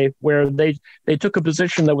today where they took a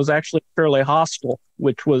position that was actually fairly hostile,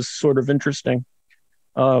 which was sort of interesting.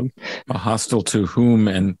 Hostile to whom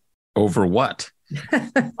and over what?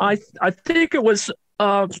 I think it was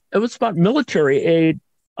about military aid.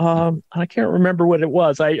 I can't remember what it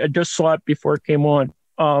was. I just saw it before it came on.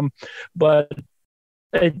 But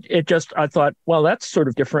I thought, well, that's sort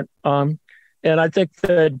of different. And I think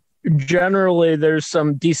that generally there's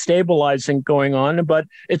some destabilizing going on, but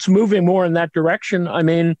it's moving more in that direction. I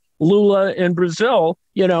mean, Lula in Brazil,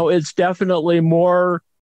 is definitely more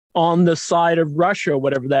on the side of Russia,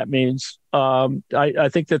 whatever that means. I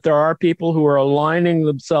think that there are people who are aligning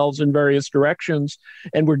themselves in various directions,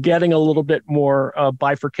 and we're getting a little bit more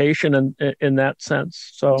bifurcation in that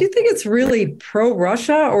sense. So, do you think it's really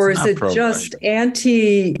pro-Russia, or is it just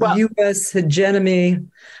anti-U.S. hegemony?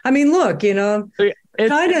 I mean, look, China is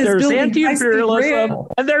there's building anti-imperialism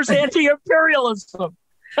and there's anti-imperialism.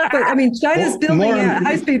 But I mean, China's building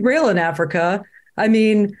high-speed rail in Africa. I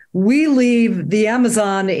mean, we leave the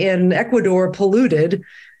Amazon in Ecuador polluted,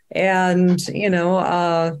 and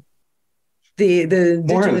the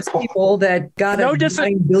indigenous people that got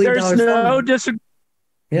 $9 billion. There's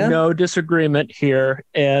no disagreement here,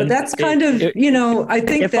 and but that's kind of I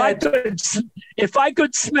think if I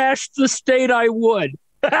could smash the state, I would.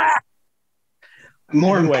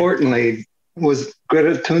 More importantly, was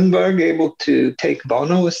Greta Thunberg able to take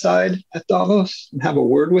Bono aside at Davos and have a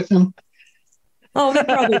word with him? Oh, they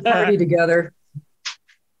probably party together.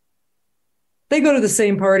 They go to the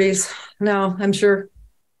same parties now, I'm sure.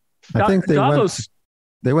 I think they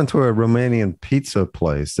went to a Romanian pizza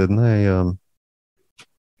place, didn't they?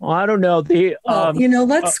 Well, I don't know.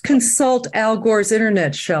 Let's consult Al Gore's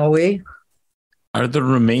internet, shall we? Are the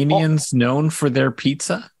Romanians known for their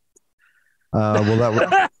pizza?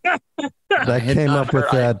 That came up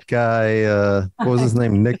with that guy. What was his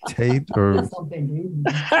name? Nick Tate, or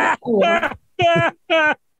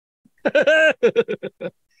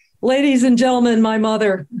ladies and gentlemen, my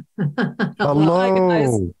mother.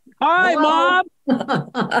 Hello. Hi, Mom.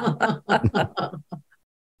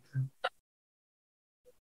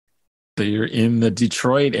 So you're in the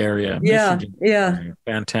Detroit area. Yeah, Michigan. yeah.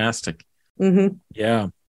 Fantastic. Mm-hmm. Yeah.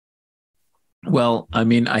 Well, I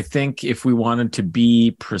mean, I think if we wanted to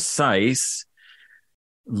be precise,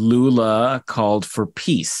 Lula called for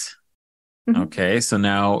peace. Mm-hmm. Okay, so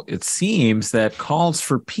now it seems that calls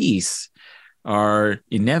for peace are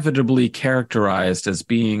inevitably characterized as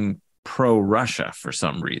being pro-Russia for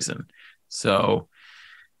some reason. So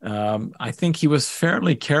I think he was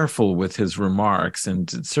fairly careful with his remarks,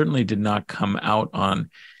 and it certainly did not come out on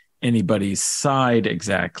anybody's side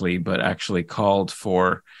exactly, but actually called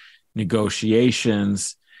for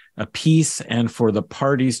negotiations, a peace, and for the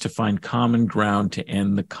parties to find common ground to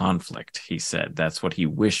end the conflict, he said. That's what he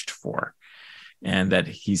wished for. And that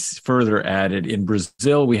he's further added, in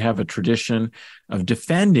Brazil, we have a tradition of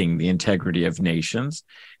defending the integrity of nations,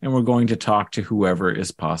 and we're going to talk to whoever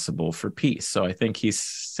is possible for peace. So I think he's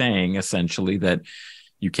saying essentially that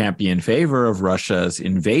you can't be in favor of Russia's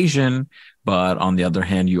invasion, but on the other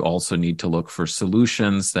hand, you also need to look for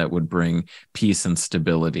solutions that would bring peace and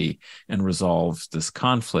stability and resolve this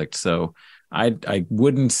conflict. So I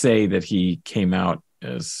wouldn't say that he came out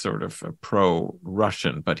as sort of a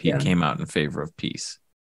pro-Russian, but he came out in favor of peace.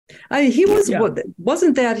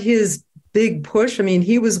 Wasn't that his big push? I mean,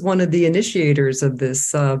 he was one of the initiators of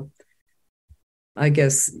this, I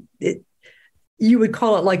guess you would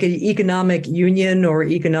call it like an economic union or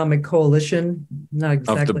economic coalition. Not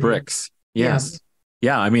exactly. Of the BRICS. Yes.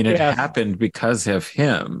 Yeah. I mean, it happened because of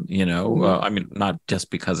him, I mean, not just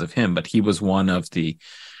because of him, but he was one of the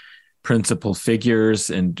principal figures,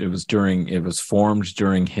 and it was formed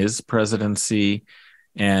during his presidency.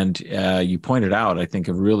 And you pointed out, I think,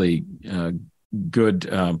 a really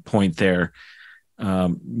good point there,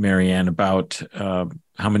 Marianne, about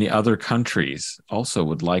how many other countries also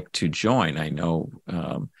would like to join. I know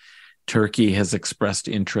Turkey has expressed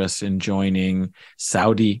interest in joining.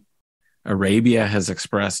 Saudi Arabia has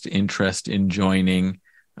expressed interest in joining.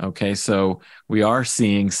 Okay, so we are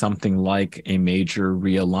seeing something like a major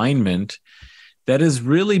realignment that is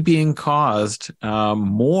really being caused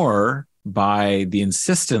more by the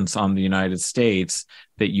insistence on the United States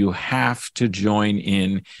that you have to join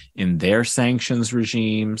in their sanctions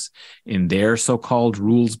regimes, in their so-called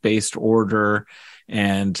rules-based order.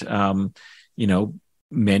 And,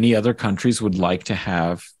 many other countries would like to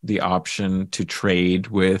have the option to trade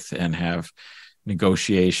with and have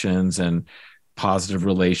negotiations and positive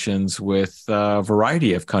relations with a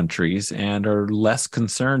variety of countries, and are less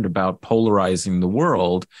concerned about polarizing the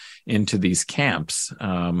world into these camps.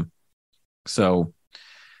 So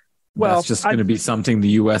that's just going to be something the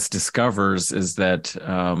U.S. discovers, is that,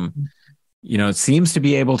 it seems to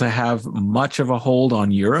be able to have much of a hold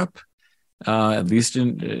on Europe, at least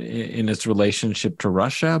in its relationship to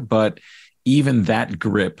Russia. But even that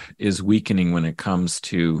grip is weakening when it comes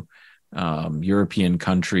to European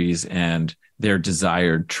countries and their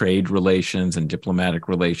desired trade relations and diplomatic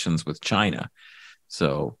relations with China.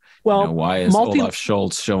 So, why is Olaf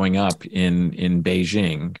Scholz showing up in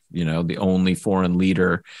Beijing, the only foreign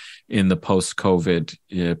leader in the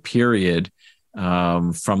post-COVID period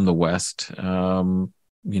from the West?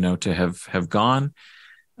 to have gone.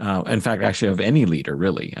 In fact, actually, of any leader,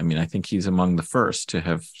 really. I mean, I think he's among the first to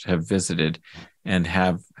have visited and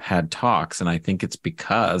have had talks. And I think it's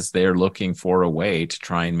because they're looking for a way to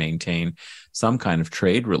try and maintain some kind of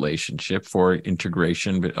trade relationship for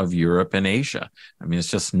integration of Europe and Asia. I mean, it's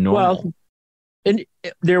just normal. Well, and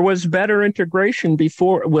there was better integration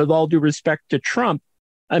before, with all due respect to Trump.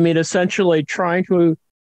 I mean, essentially trying to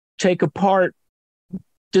take apart,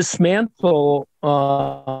 dismantle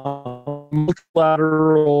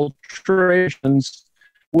multilateral relations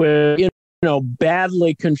with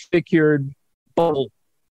badly configured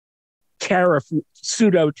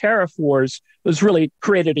pseudo tariff wars was really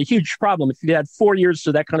created a huge problem. If you had 4 years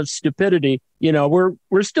of that kind of stupidity, we're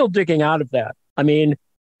still digging out of that. I mean,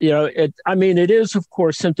 it is of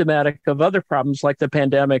course symptomatic of other problems like the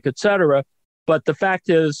pandemic, et cetera. But the fact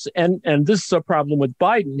is, and this is a problem with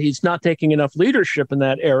Biden, he's not taking enough leadership in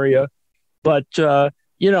that area. But,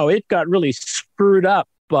 it got really screwed up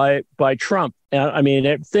by Trump. I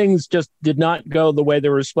mean, things just did not go the way they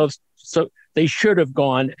were supposed to. So they should have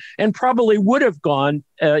gone and probably would have gone,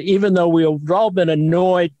 even though we've all been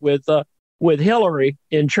annoyed with Hillary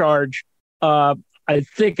in charge. I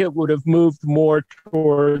think it would have moved more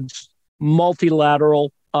towards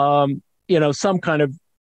multilateral, some kind of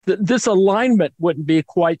this alignment wouldn't be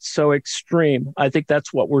quite so extreme. I think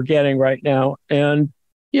that's what we're getting right now. And,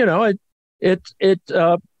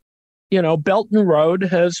 Belt and Road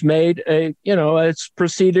has made it's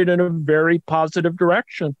proceeded in a very positive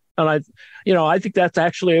direction. And I think that's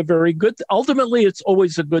actually a very good, ultimately it's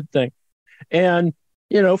always a good thing. And,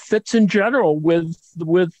 fits in general with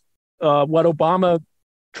what Obama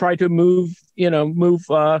tried to move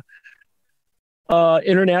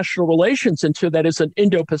international relations into, that is an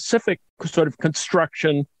Indo-Pacific sort of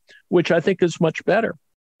construction, which I think is much better.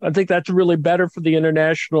 I think that's really better for the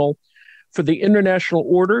international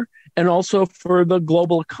order and also for the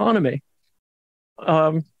global economy.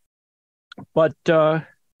 But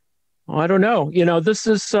I don't know. This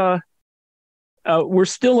is we're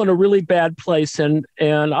still in a really bad place, and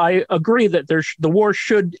I agree that the war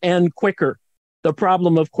should end quicker. The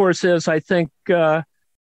problem, of course, is I think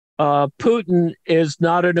Putin is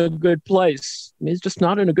not in a good place. He's just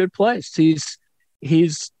not in a good place. He's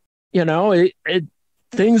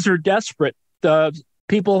things are desperate. The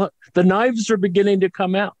knives are beginning to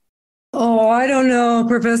come out. Oh, I don't know,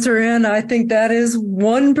 Professor N. I think that is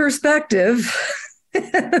one perspective.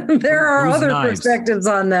 There are other perspectives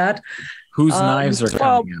on that. Whose knives are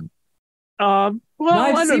coming out? Well,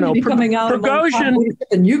 I don't know. Coming out Prigozhin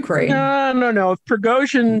in Ukraine. No. If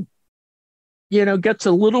Prigozhin, gets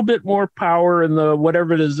a little bit more power in the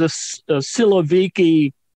whatever it is, this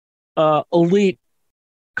Siloviki elite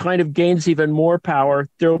kind of gains even more power,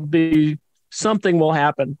 there'll be something will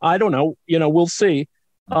happen. I don't know. We'll see.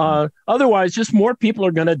 Otherwise, just more people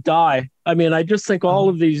are going to die. I mean, I just think all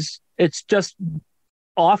of these, it's just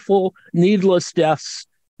awful, needless deaths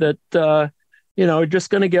that, are just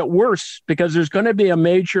going to get worse because there's going to be a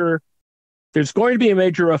major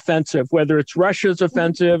offensive, whether it's Russia's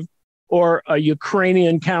offensive or a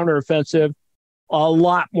Ukrainian counteroffensive. A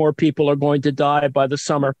lot more people are going to die by the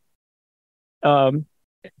summer. America's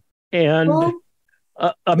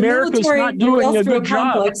not doing a good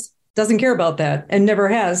job. Doesn't care about that and never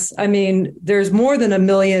has. I mean, there's more than 1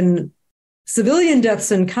 million civilian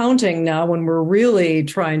deaths and counting now when we're really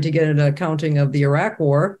trying to get an accounting of the Iraq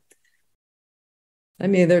war. I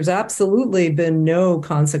mean, there's absolutely been no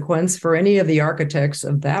consequence for any of the architects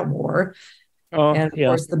of that war. And of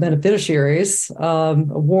course, the beneficiaries.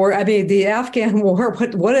 War. I mean, the Afghan war,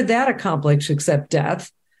 what did that accomplish except death?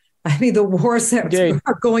 I mean, the wars that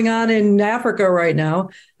are going on in Africa right now.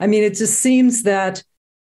 I mean, it just seems that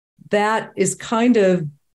is kind of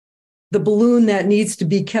the balloon that needs to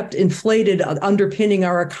be kept inflated, underpinning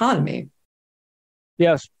our economy.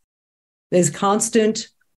 Yes. There's constant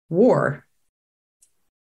war.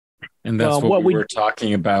 And that's what we were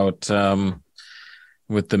talking about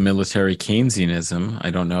with the military Keynesianism. I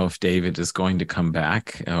don't know if David is going to come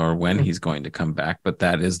back or when he's going to come back, but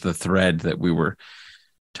that is the thread that we were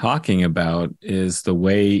talking about, is the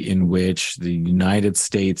way in which the United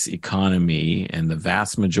States economy and the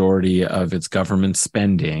vast majority of its government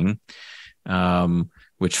spending,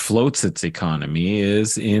 which floats its economy,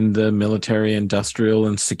 is in the military, industrial,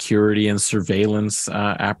 and security and surveillance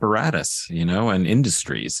apparatus, and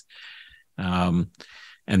industries.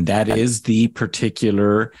 And that is the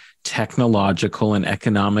particular technological and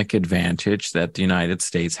economic advantage that the United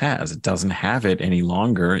States has. It doesn't have it any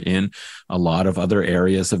longer in a lot of other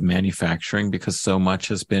areas of manufacturing because so much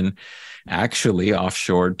has been actually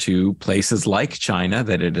offshored to places like China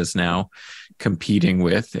that it is now competing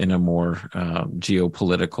with in a more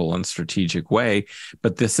geopolitical and strategic way.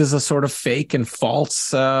 But this is a sort of fake and false,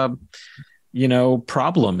 problem,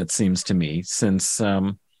 it seems to me, since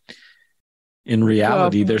in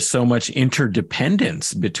reality, there's so much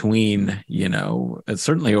interdependence between,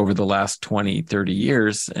 certainly over the last 20, 30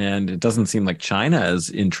 years. And it doesn't seem like China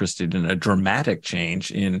is interested in a dramatic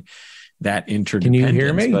change in that interdependence. Can you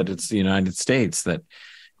hear me? But it's the United States that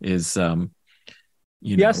is,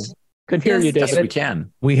 Yes, could hear you, Yes, David. we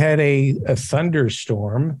can. We had a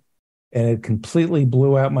thunderstorm, and it completely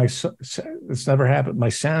blew out it's never happened. My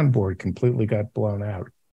soundboard completely got blown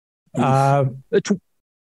out.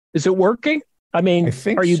 Is it working? I mean, I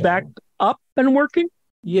think are you so. back up and working?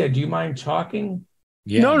 Yeah. Do you mind talking?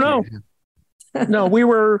 Yeah. No. No, we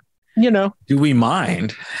were, Do we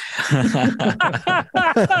mind?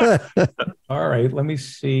 All right. Let me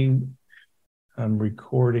see. I'm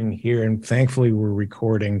recording here, and thankfully we're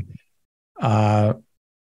recording In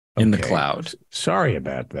the okay. cloud. Sorry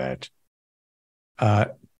about that.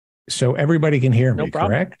 So everybody can hear No me,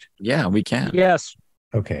 problem. correct? Yeah, we can. Yes.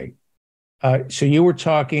 Okay. So you were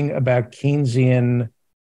talking about Keynesian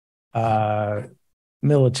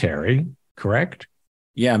military, correct?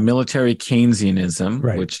 Yeah, military Keynesianism,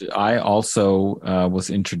 Right. which I also was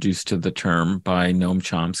introduced to the term by Noam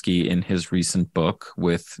Chomsky in his recent book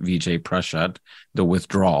with Vijay Prashad, The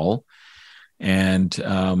Withdrawal. And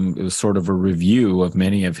it was sort of a review of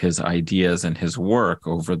many of his ideas and his work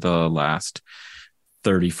over the last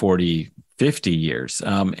 30, 40, 50 years.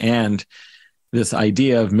 And this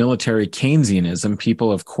idea of military Keynesianism, people,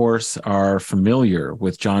 of course, are familiar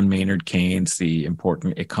with John Maynard Keynes, the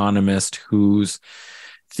important economist whose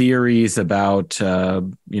theories about,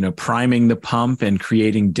 priming the pump and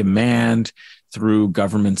creating demand through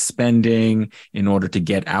government spending in order to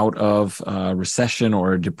get out of a recession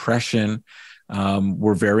or a depression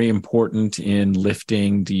were very important in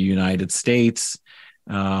lifting the United States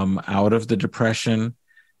out of the depression.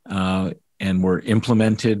 And were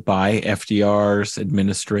implemented by FDR's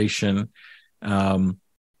administration.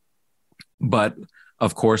 But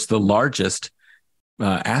of course, the largest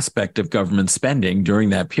aspect of government spending during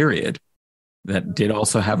that period that did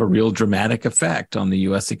also have a real dramatic effect on the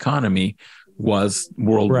U.S. economy was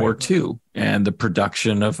World War II and the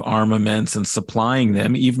production of armaments and supplying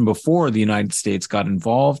them. Even before the United States got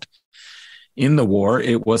involved in the war,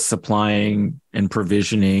 it was supplying and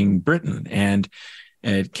provisioning Britain. And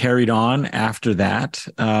it carried on after that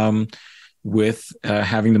with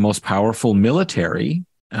having the most powerful military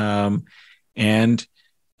and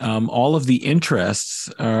all of the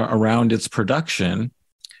interests around its production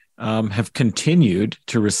have continued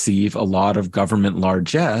to receive a lot of government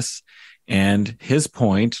largesse. And his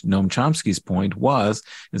point, Noam Chomsky's point,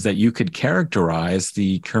 is that you could characterize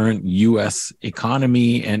the current U.S.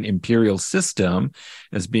 economy and imperial system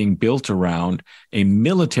as being built around a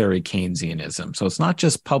military Keynesianism. So it's not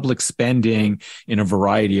just public spending in a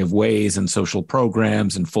variety of ways and social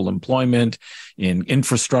programs and full employment in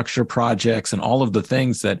infrastructure projects and all of the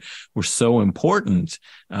things that were so important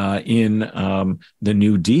in the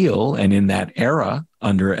New Deal and in that era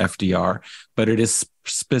under FDR, but it is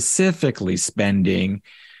specifically spending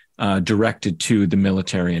directed to the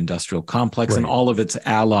military industrial complex and all of its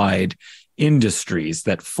allied industries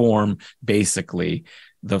that form basically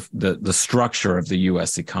the structure of the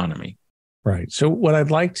U.S. economy. Right. So what I'd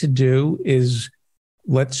like to do is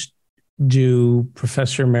let's do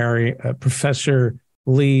Professor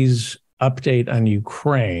Lee's update on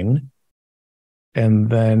Ukraine, and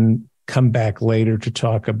then come back later to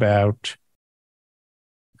talk about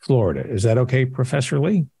Florida. Is that okay, Professor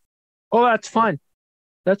Lee? Oh, that's fine.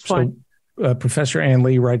 That's fine. So, Professor Ann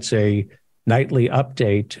Lee writes a nightly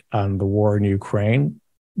update on the war in Ukraine.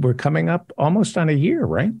 We're coming up almost on a year,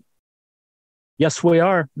 right? Yes, we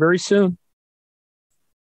are. Very soon.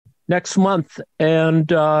 Next month.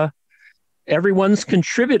 And everyone's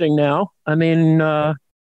contributing now. I mean,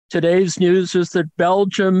 today's news is that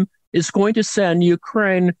Belgium is going to send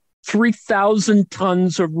Ukraine 3,000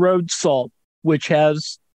 tons of road salt, which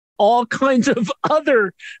has all kinds of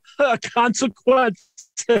other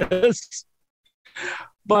consequences.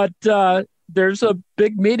 But there's a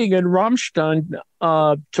big meeting in Ramstein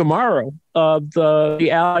tomorrow of the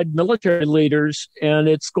Allied military leaders, and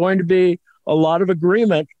it's going to be a lot of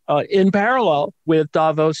agreement in parallel with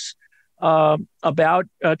Davos about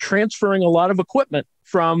transferring a lot of equipment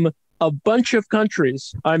from a bunch of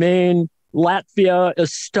countries. I mean, Latvia,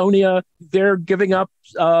 Estonia, they're giving up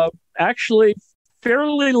actually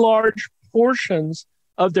fairly large portions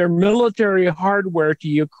of their military hardware to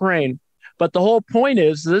Ukraine. But the whole point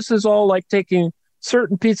is this is all like taking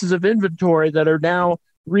certain pieces of inventory that are now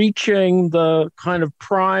reaching the kind of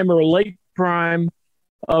prime or late prime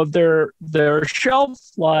of their shelf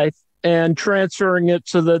life and transferring it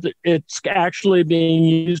so that it's actually being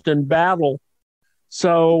used in battle.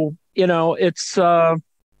 So, it's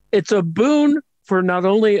a boon for not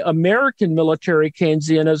only American military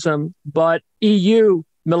Keynesianism, but EU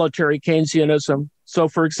military Keynesianism. So,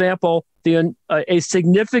 for example, a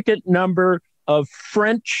significant number of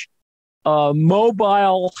French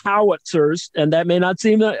mobile howitzers, and that may not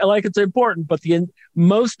seem like it's important, but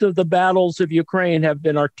most of the battles of Ukraine have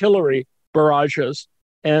been artillery barrages.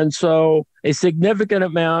 And so a significant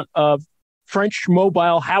amount of French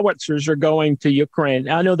mobile howitzers are going to Ukraine.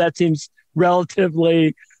 I know that seems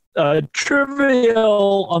relatively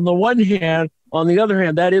trivial on the one hand. On the other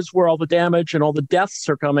hand, that is where all the damage and all the deaths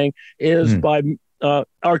are coming, is by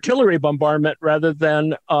artillery bombardment rather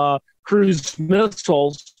than cruise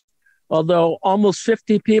missiles. Although almost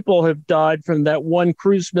 50 people have died from that one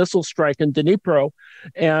cruise missile strike in Dnipro,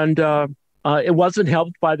 and it wasn't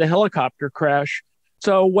helped by the helicopter crash.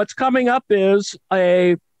 So what's coming up is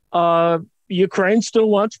Ukraine still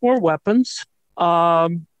wants more weapons.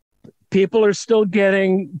 People are still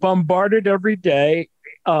getting bombarded every day.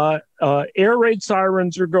 Air raid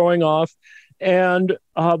sirens are going off, and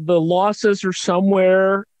the losses are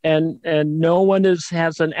somewhere, and no one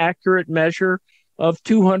has an accurate measure of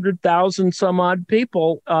 200,000 some odd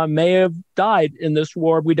people may have died in this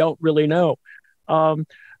war. We don't really know.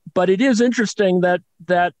 But it is interesting that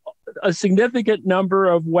a significant number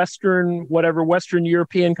of Western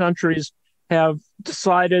European countries have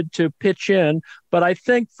decided to pitch in. But I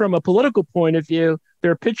think from a political point of view,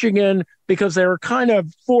 they're pitching in because they were kind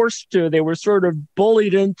of forced to. They were sort of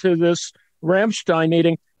bullied into this Ramstein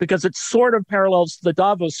meeting because it sort of parallels the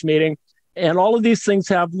Davos meeting. And all of these things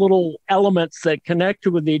have little elements that connect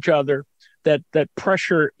with each other, that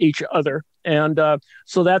pressure each other. And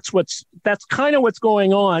so that's kind of what's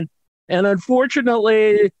going on. And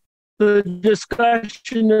unfortunately, the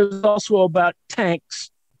discussion is also about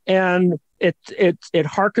tanks. And it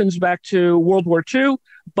harkens back to World War II,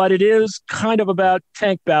 but it is kind of about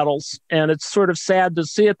tank battles. And it's sort of sad to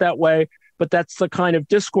see it that way, but that's the kind of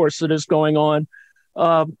discourse that is going on.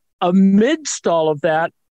 Amidst all of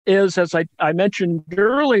that is, as I mentioned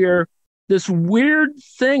earlier, this weird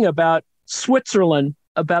thing about Switzerland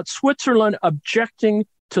objecting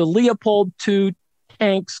to Leopard 2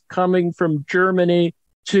 tanks coming from Germany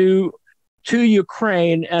to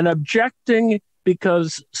Ukraine, and objecting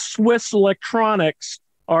because Swiss electronics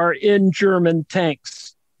are in German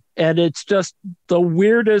tanks. And it's just the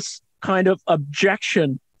weirdest kind of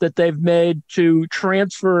objection that they've made to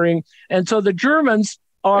transferring. And so the Germans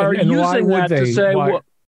are using that to say,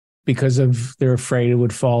 because they're afraid it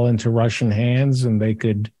would fall into Russian hands and they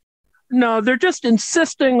could. No, they're just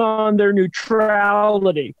insisting on their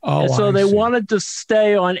neutrality. Oh, and so they wanted to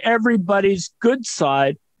stay on everybody's good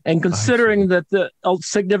side. And considering that a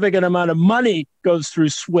significant amount of money goes through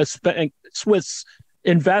Swiss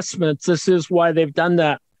investments, this is why they've done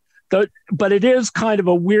that. But it is kind of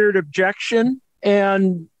a weird objection.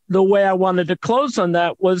 And the way I wanted to close on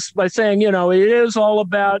that was by saying, it is all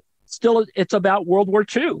about. Still, it's about World War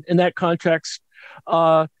II in that context.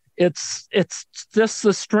 It's just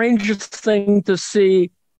the strangest thing to see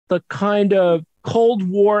the kind of Cold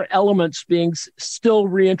War elements being still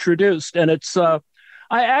reintroduced. And it's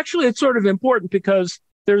sort of important because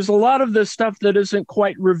there's a lot of this stuff that isn't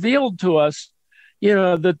quite revealed to us,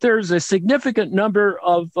 that there's a significant number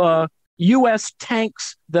of U.S.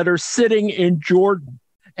 tanks that are sitting in Jordan,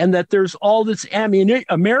 and that there's all this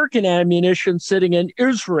American ammunition sitting in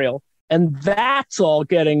Israel, and that's all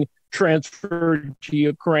getting transferred to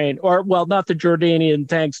Ukraine. Or, well, not the Jordanian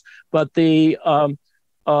tanks, but the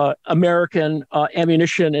American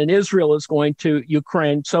ammunition in Israel is going to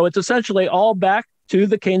Ukraine. So it's essentially all back to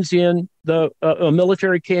the Keynesian,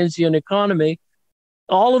 military Keynesian economy.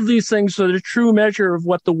 All of these things are the true measure of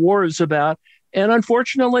what the war is about. And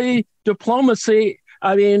unfortunately, diplomacy,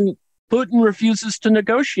 Putin refuses to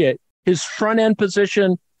negotiate. His front-end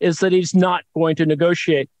position is that he's not going to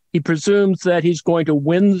negotiate. He presumes that he's going to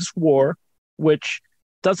win this war, which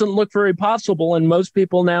doesn't look very possible. And most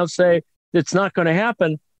people now say it's not going to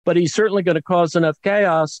happen, but he's certainly going to cause enough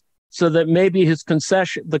chaos so that maybe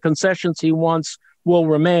the concessions he wants will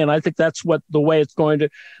remain. I think that's the way it's going to.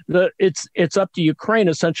 It's up to Ukraine,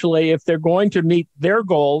 essentially, if they're going to meet their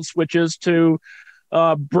goals, which is to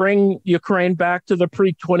bring Ukraine back to the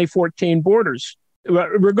pre-2014 borders.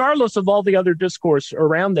 Regardless of all the other discourse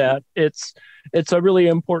around that, it's a really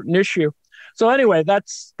important issue. So anyway,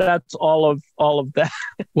 that's all of that.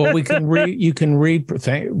 Well, we can read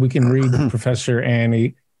Professor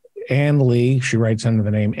Annie Ann Lee. She writes under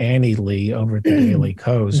the name Annie Lee over at the Daily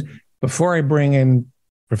Kos. Before I bring in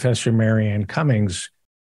Professor Marianne Cummings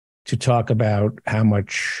to talk about how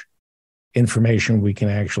much information we can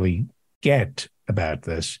actually get about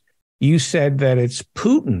this, you said that it's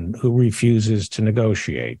Putin who refuses to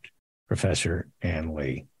negotiate, Professor Ann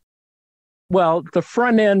Lee. Well, the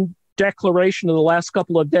front end declaration of the last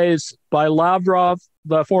couple of days by Lavrov,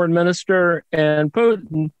 the foreign minister, and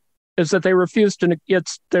Putin is that they refuse to.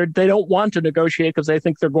 They don't want to negotiate because they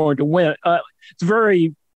think they're going to win. It's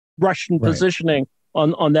very Russian positioning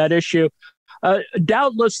on that issue.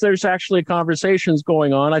 Doubtless, there's actually conversations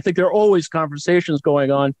going on. I think there are always conversations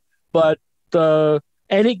going on, but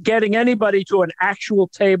getting anybody to an actual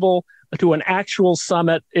table, to an actual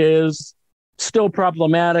summit is still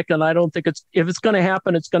problematic. And I don't think if it's going to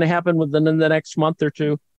happen, it's going to happen within the next month or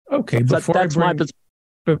two. Okay.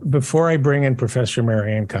 Before I bring in Professor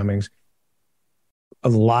Marianne Cummings, a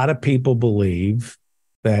lot of people believe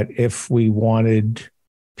that if we wanted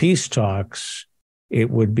peace talks,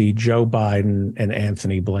 it would be Joe Biden and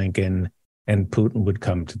Anthony Blinken, and Putin would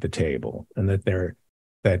come to the table, and that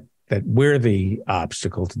we're the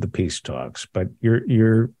obstacle to the peace talks. But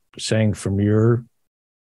you're saying from your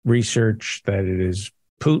research that it is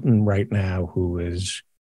Putin right now who is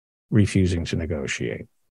refusing to negotiate.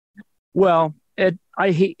 Well,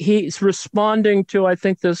 he's responding to, I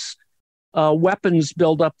think, this weapons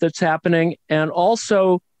buildup that's happening, and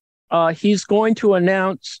also he's going to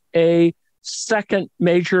announce a second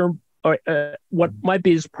major, what might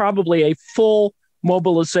be is probably a full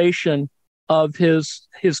mobilization of his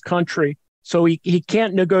country. So he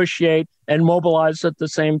can't negotiate and mobilize at the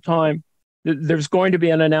same time. There's going to be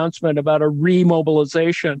an announcement about a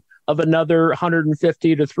remobilization of another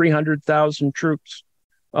 150 to 300,000 troops.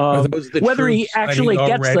 Whether he actually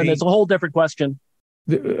gets them is a whole different question.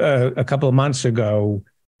 A couple of months ago,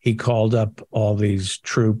 he called up all these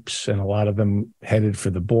troops, and a lot of them headed for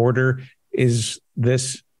the border. Is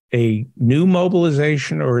this a new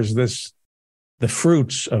mobilization, or is this the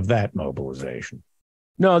fruits of that mobilization?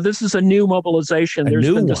 No, this is a new mobilization. There's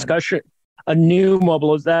been discussion. A new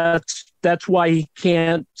mobilization. That's why he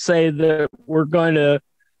can't say that we're going to.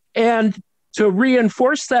 And to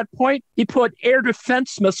reinforce that point, he put air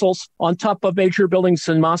defense missiles on top of major buildings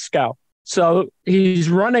in Moscow. So he's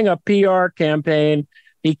running a PR campaign.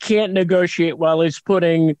 He can't negotiate while he's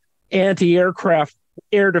putting anti-aircraft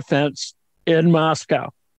air defense in Moscow.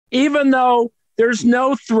 Even though there's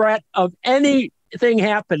no threat of anything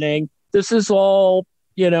happening, this is all,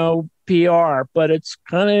 PR, but it's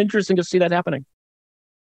kind of interesting to see that happening.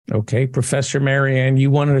 Okay. Professor Marianne,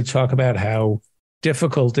 you wanted to talk about how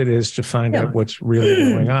difficult it is to find out what's really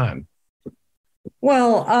going on.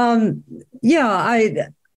 Well,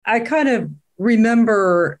 I kind of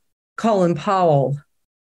remember Colin Powell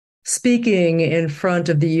speaking in front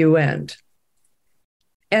of the UN.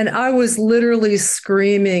 And I was literally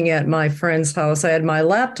screaming at my friend's house. I had my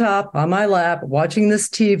laptop on my lap, watching this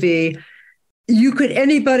TV.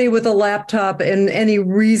 Anybody with a laptop and any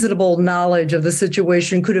reasonable knowledge of the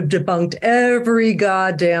situation could have debunked every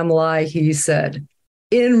goddamn lie he said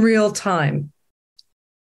in real time.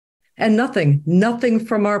 And nothing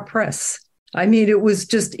from our press. I mean, it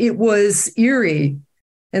was eerie.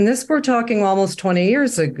 And this, we're talking almost 20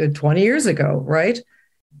 years ago, right?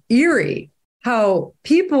 Eerie. How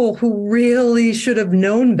people who really should have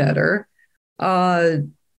known better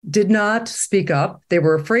did not speak up. They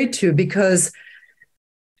were afraid to, because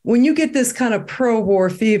when you get this kind of pro-war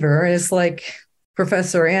fever, it's like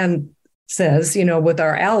Professor Ann says, with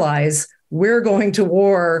our allies, we're going to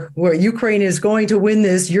war, where Ukraine is going to win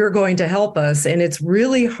this, you're going to help us. And it's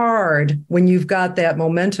really hard when you've got that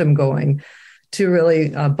momentum going to really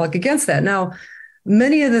buck against that. Now,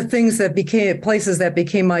 many of the things that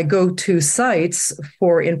became my go-to sites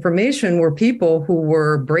for information were people who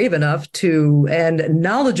were brave enough and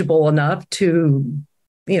knowledgeable enough to,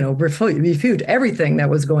 refute everything that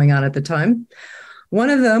was going on at the time. One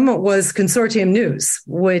of them was Consortium News,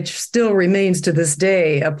 which still remains to this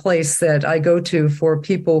day a place that I go to for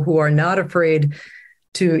people who are not afraid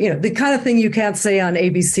to, the kind of thing you can't say on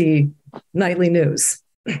ABC nightly news,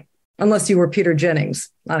 unless you were Peter Jennings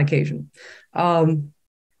on occasion.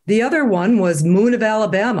 The other one was Moon of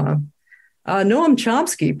Alabama. Noam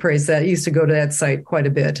Chomsky praised that. He used to go to that site quite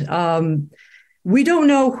a bit. We don't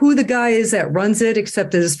know who the guy is that runs it,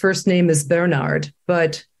 except that his first name is Bernard,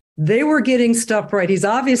 but they were getting stuff right. He's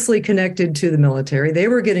obviously connected to the military. They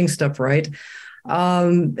were getting stuff right.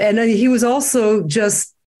 And he was also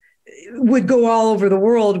would go all over the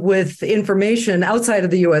world with information outside of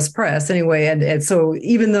the U.S. press anyway. And so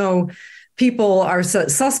even though people are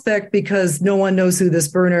suspect because no one knows who this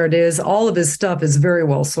Bernard is. All of his stuff is very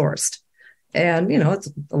well sourced. And,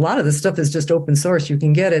 it's a lot of this stuff is just open source. You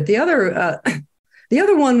can get it. The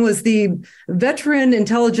other one was the Veteran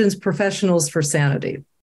Intelligence Professionals for Sanity.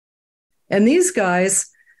 And these guys,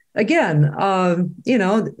 again,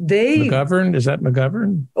 McGovern, is that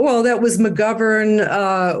McGovern? Well, that was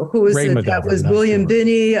McGovern. Who was Ray it? McGovern, That was not William sure.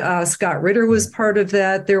 Binney. Scott Ritter was part of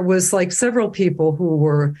that. There was like several people who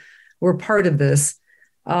were part of this.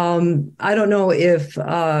 I don't know if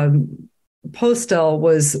Postel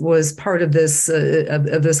was part of this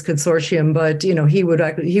consortium, but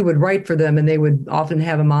he would write for them, and they would often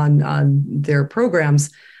have him on their programs.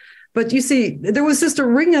 But you see, there was just a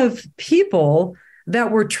ring of people that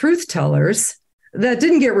were truth tellers that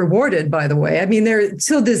didn't get rewarded, by the way. I mean,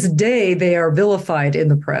 till this day, they are vilified in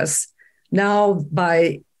the press now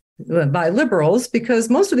by liberals, because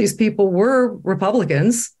most of these people were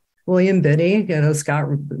Republicans. William Binney, Scott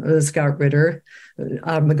Ritter,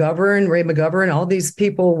 McGovern, Ray McGovern, all these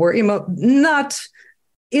people were not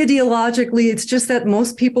ideologically. It's just that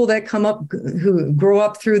most people that come up, who grow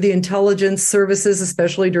up through the intelligence services,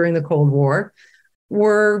 especially during the Cold War,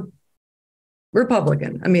 were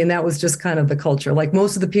Republican. I mean, that was just kind of the culture. Like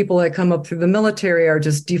most of the people that come up through the military are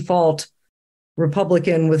just default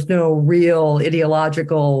Republican with no real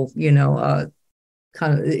ideological, kind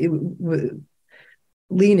of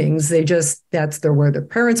leanings. That's where their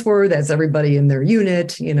parents were. That's everybody in their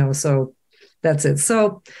unit, so that's it.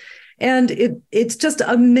 So, and it's just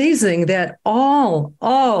amazing that all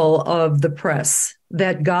of the press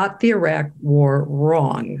that got the Iraq war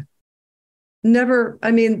wrong never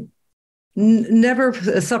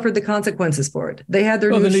suffered the consequences for it. They had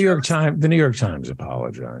their the New York Times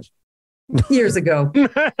apologized years ago.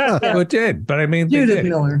 Well, it did, but I mean, Judith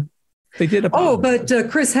Miller. They did apologize.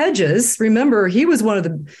 But Chris Hedges, remember, he was one of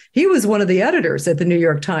the editors at the New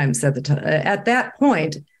York Times at that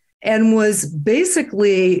point, and was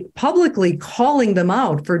basically publicly calling them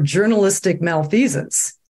out for journalistic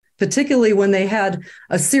malfeasance, particularly when they had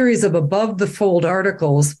a series of above the fold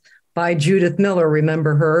articles by Judith Miller.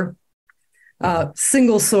 Remember her?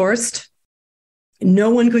 Single sourced.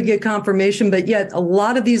 No one could get confirmation, but yet a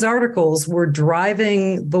lot of these articles were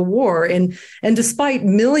driving the war. And despite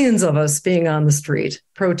millions of us being on the street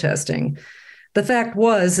protesting, the fact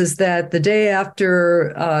is that the day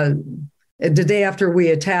after we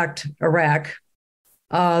attacked Iraq,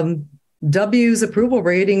 W's approval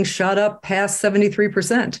rating shot up past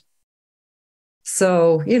 73%.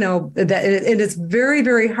 So, and it's very,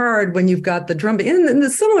 very hard when you've got the drumbeat. And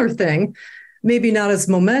the similar thing, maybe not as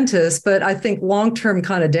momentous, but I think long-term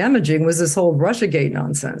kind of damaging, was this whole Russiagate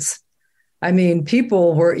nonsense. I mean,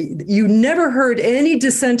 you never heard any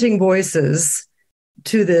dissenting voices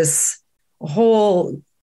to this whole,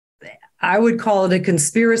 I would call it a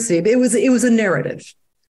conspiracy. It was a narrative.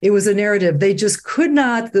 It was a narrative. They just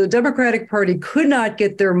the Democratic Party could not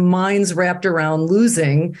get their minds wrapped around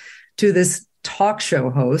losing to this talk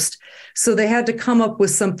show host. So they had to come up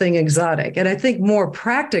with something exotic. And I think more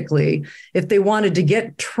practically, if they wanted to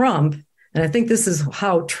get Trump, and I think this is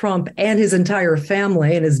how Trump and his entire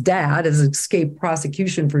family and his dad has escaped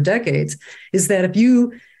prosecution for decades, is that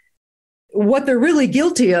what they're really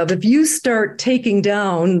guilty of, if you start taking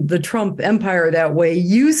down the Trump empire that way,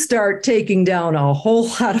 you start taking down a whole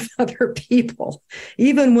lot of other people,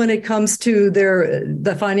 even when it comes to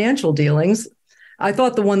the financial dealings. I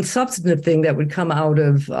thought the one substantive thing that would come out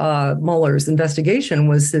of Mueller's investigation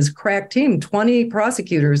was his crack team, 20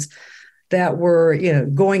 prosecutors that were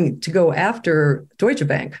going to go after Deutsche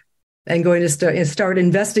Bank and going to start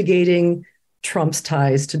investigating Trump's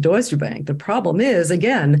ties to Deutsche Bank. The problem is,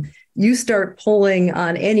 again, you start pulling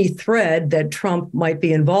on any thread that Trump might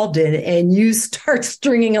be involved in, and you start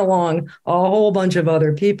stringing along a whole bunch of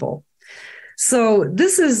other people. So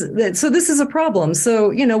this is a problem. So,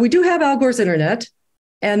 we do have Al Gore's internet,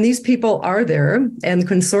 and these people are there. And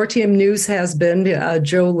Consortium News has been,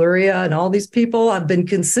 Joe Luria and all these people have been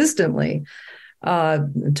consistently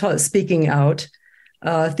speaking out.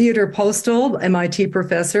 Theodore Postel, MIT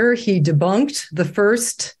professor, he debunked the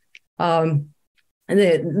first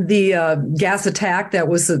the gas attack that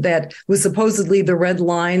was supposedly the red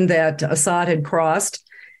line that Assad had crossed.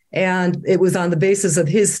 And it was on the basis of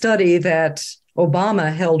his study that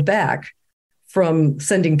Obama held back from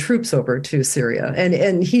sending troops over to Syria.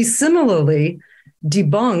 And he similarly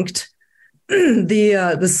debunked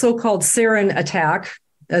the so-called sarin attack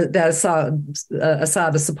that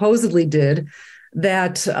Assad supposedly did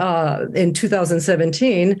that in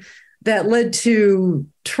 2017 that led to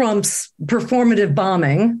Trump's performative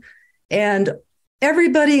bombing. And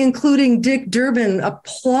everybody, including Dick Durbin,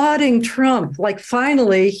 applauding Trump. Like,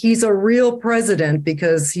 finally, he's a real president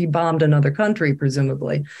because he bombed another country,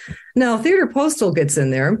 presumably. Now, Theodore Postal gets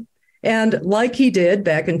in there, and like he did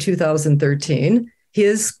back in 2013,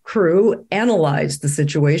 his crew analyzed the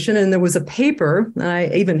situation, and there was a paper, and I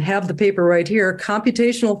even have the paper right here,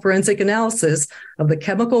 Computational Forensic Analysis of the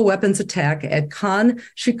Chemical Weapons Attack at Khan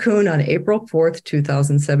Shikun on April 4th,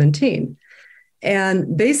 2017.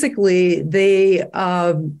 And basically, they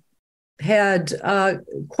had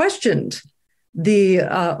questioned the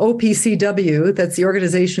OPCW, that's the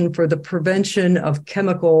Organization for the Prevention of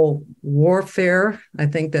Chemical Warfare. I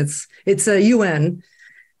think it's a UN.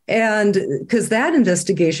 And because that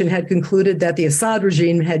investigation had concluded that the Assad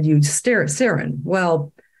regime had used sarin.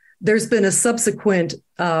 Well, there's been a subsequent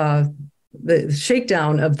the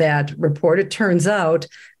shakedown of that report. It turns out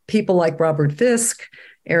people like Robert Fisk,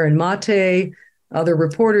 Aaron Mate, other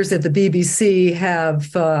reporters at the BBC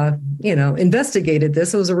have, investigated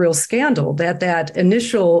this. It was a real scandal that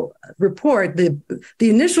initial report, the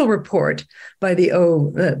initial report by the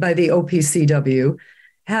OPCW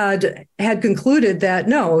had concluded that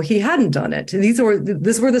no, he hadn't done it. These were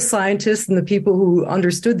the scientists and the people who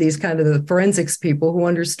understood these kind of the forensics people who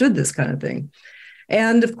understood this kind of thing.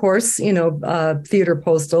 And of course, Theodore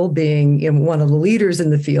Postal being one of the leaders in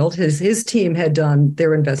the field, his team had done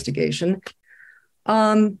their investigation.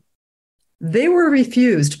 They were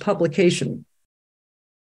refused publication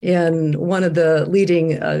in one of the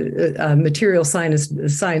leading material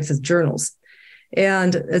sciences journals.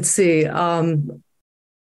 And let's see,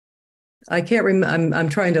 I can't remember. I'm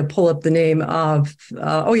trying to pull up the name of.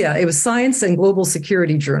 It was Science and Global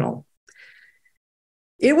Security Journal.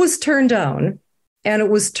 It was turned down, and it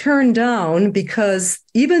was turned down because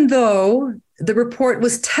even though the report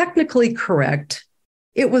was technically correct,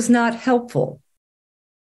 it was not helpful.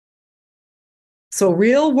 So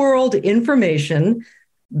real-world information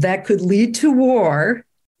that could lead to war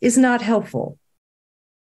is not helpful.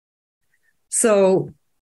 So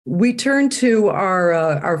we turn to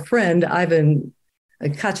our friend, Ivan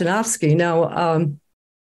Kachanovsky. Now,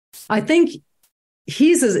 I think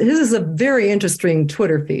his is a very interesting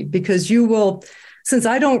Twitter feed because you will, since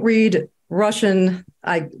I don't read Russian,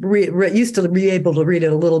 I used to be able to read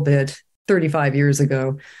it a little bit 35 years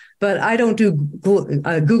ago, but I don't do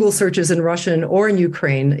Google searches in Russian or in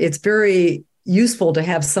Ukraine. It's very useful to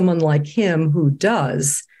have someone like him who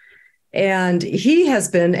does. And he has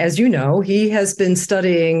been, as you know, he has been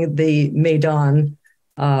studying the Maidan,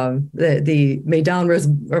 the Maidan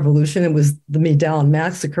revolution. It was the Maidan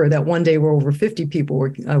massacre that one day where over 50 people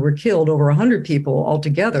were killed, over 100 people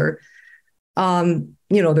altogether.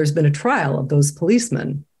 There's been a trial of those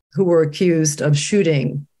policemen who were accused of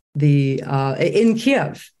shooting in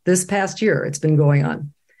Kiev this past year. It's been going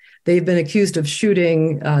on. They've been accused of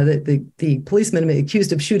shooting, the policemen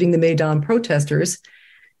accused of shooting the Maidan protesters.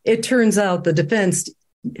 It turns out the defense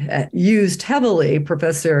used heavily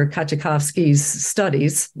Professor Kachakovsky's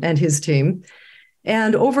studies and his team,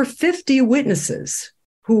 and over 50 witnesses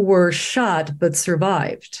who were shot but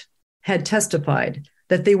survived had testified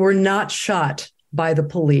that they were not shot by the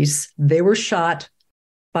police. They were shot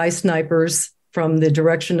by snipers from the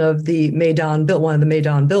direction of the Maidan, one of the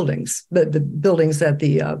Maidan buildings, the buildings that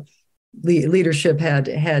the leadership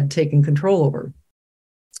had taken control over.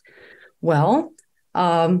 Well,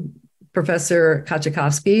 Professor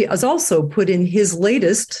Kachakovsky has also put in his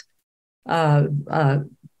latest paper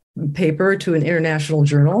to an international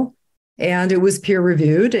journal, and it was peer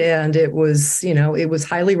reviewed, and it was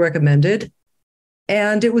highly recommended,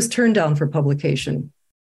 and it was turned down for publication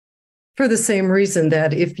for the same reason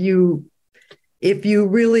that if you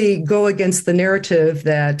really go against the narrative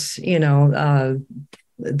that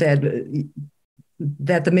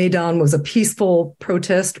that the Maidan was a peaceful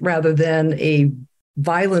protest rather than a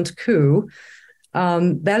violent coup,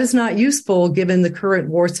 that is not useful given the current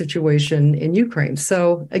war situation in Ukraine.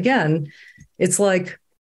 So again, it's like,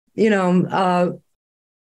 whereas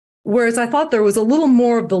I thought there was a little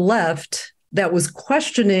more of the left that was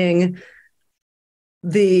questioning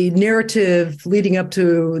the narrative leading up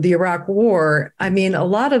to the Iraq war, I mean, a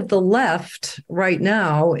lot of the left right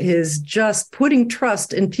now is just putting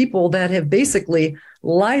trust in people that have basically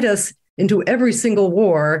lied us into every single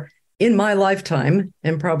war in my lifetime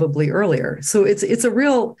and probably earlier. So it's a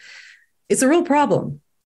real problem.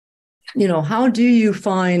 How do you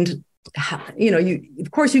find, of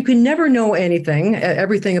course you can never know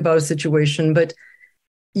everything about a situation, but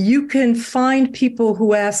you can find people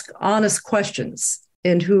who ask honest questions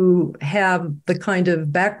and who have the kind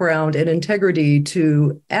of background and integrity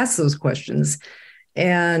to ask those questions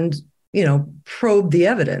and, probe the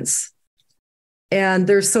evidence. And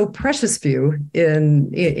there's so precious few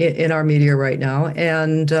in our media right now.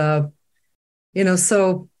 And,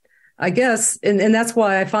 so I guess, and that's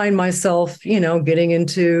why I find myself, getting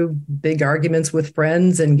into big arguments with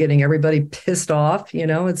friends and getting everybody pissed off.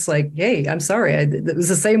 It's like, hey, I'm sorry. It was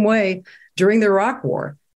the same way during the Iraq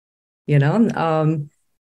War, and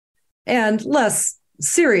less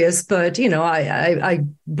serious, but I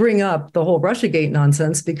bring up the whole Russiagate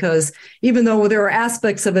nonsense because even though there are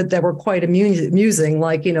aspects of it that were quite amusing,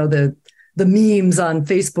 like the memes on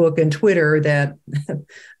Facebook and Twitter that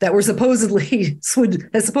were supposedly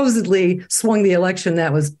swung the election,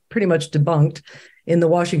 that was pretty much debunked in the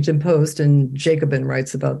Washington Post, and Jacobin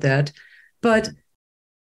writes about that. But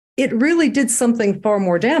it really did something far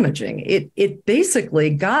more damaging. It basically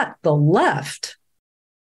got the left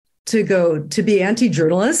to be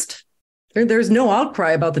anti-journalist. There's no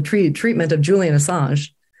outcry about the treatment of Julian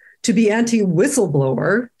Assange. To be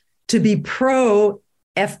anti-whistleblower, to be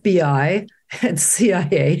pro-FBI and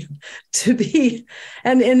CIA, to be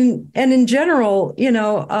and in general,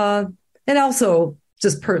 and also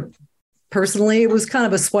just personally, it was kind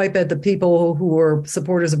of a swipe at the people who were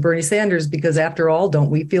supporters of Bernie Sanders, because after all, don't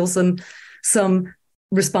we feel some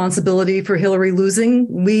responsibility for Hillary losing?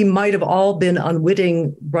 We might have all been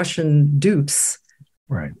unwitting Russian dupes.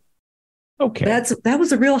 Right. Okay. That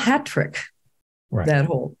was a real hat trick. Right. That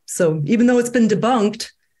whole. So even though it's been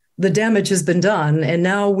debunked, the damage has been done, and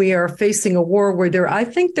now we are facing a war where I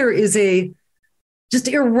think there is a just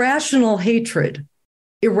irrational hatred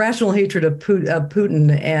of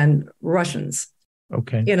Putin and Russians.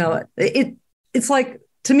 Okay. It's like,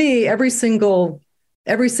 to me, every single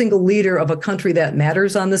leader of a country that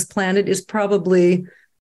matters on this planet is probably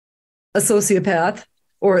a sociopath,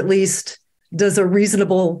 or at least does a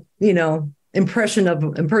reasonable,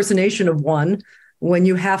 impersonation of one, when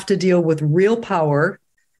you have to deal with real power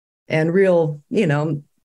and real, and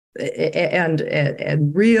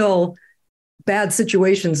real bad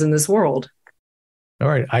situations in this world. All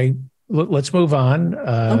right. Let's move on.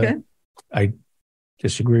 Okay. I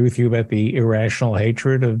disagree with you about the irrational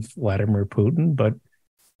hatred of Vladimir Putin, but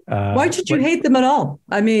why should you hate them at all?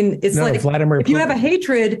 I mean, it's like if you have a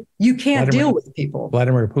hatred, you can't deal with people.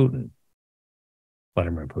 Vladimir Putin.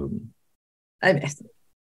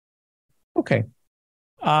 Okay.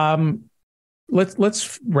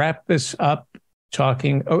 Let's wrap this up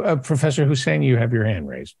talking. Professor Husain, you have your hand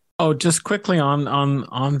raised. Oh, just quickly on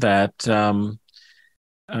that.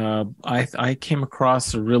 I came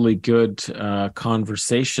across a really good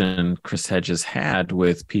conversation Chris Hedges had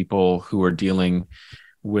with people who are dealing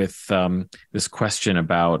with this question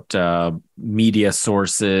about media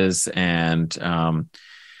sources and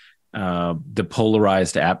the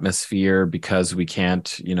polarized atmosphere, because we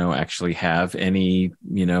can't, actually have any,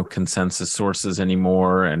 consensus sources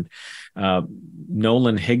anymore. And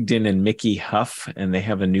Nolan Higdon and Mickey Huff, and they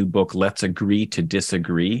have a new book, Let's Agree to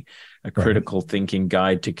Disagree, a critical thinking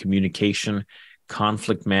guide to communication,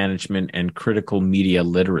 conflict management, and critical media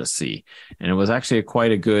literacy. And it was actually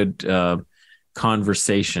quite a good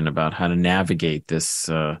conversation about how to navigate this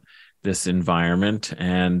environment.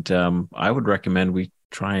 And I would recommend we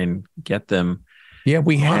try and get them. Yeah,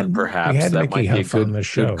 we had that Mickey might be Huff on the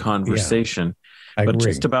show. Good conversation. Yeah, but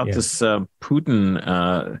agree. Just about this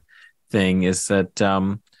Putin thing is that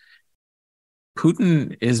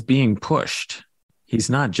Putin is being pushed. He's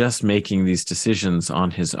not just making these decisions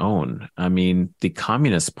on his own. I mean, the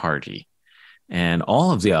Communist Party and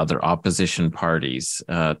all of the other opposition parties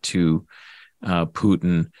to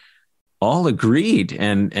Putin all agreed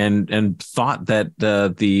and thought that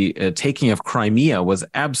the taking of Crimea was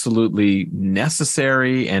absolutely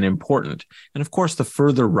necessary and important. And of course, the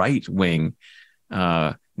further right wing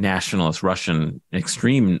nationalists,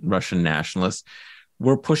 extreme Russian nationalists,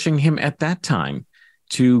 were pushing him at that time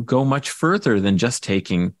to go much further than just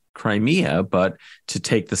taking Crimea, but to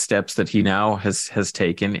take the steps that he now has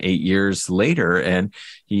taken 8 years later. And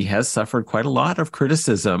he has suffered quite a lot of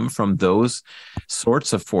criticism from those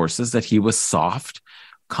sorts of forces, that he was soft,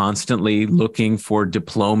 constantly looking for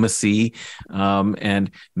diplomacy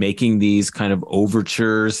and making these kind of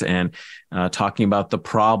overtures and talking about the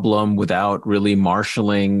problem without really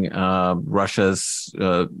marshaling Russia's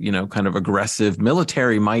kind of aggressive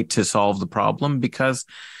military might to solve the problem, because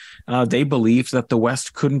they believed that the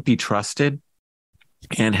West couldn't be trusted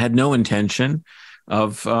and had no intention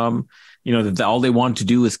of, that all they want to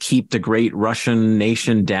do is keep the great Russian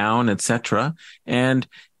nation down, etc. And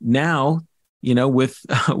now, with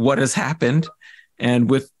what has happened and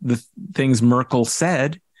with the things Merkel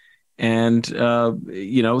said, And,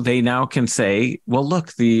 they now can say, well,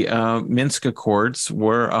 look, the Minsk Accords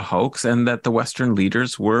were a hoax and that the Western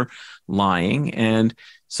leaders were lying. And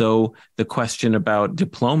so the question about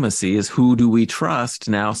diplomacy is, who do we trust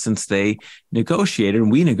now, since they negotiated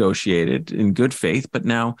and we negotiated in good faith? But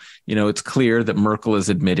now, it's clear that Merkel is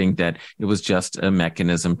admitting that it was just a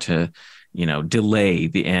mechanism to delay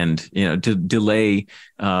the end, to delay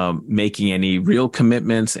making any real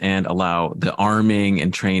commitments and allow the arming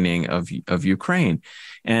and training of Ukraine.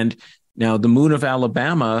 And now the Moon of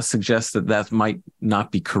Alabama suggests that might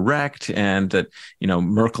not be correct, and that,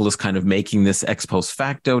 Merkel is kind of making this ex post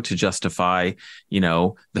facto to justify,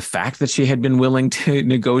 the fact that she had been willing to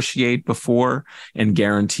negotiate before and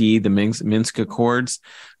guarantee the Minsk Accords.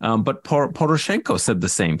 But Poroshenko said the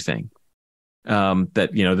same thing.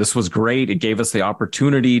 That, this was great. It gave us the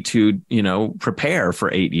opportunity to, prepare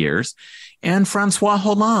for 8 years. And Francois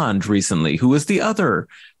Hollande recently, who was the other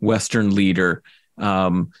Western leader,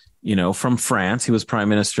 from France, he was prime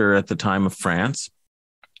minister at the time of France,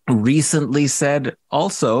 recently said,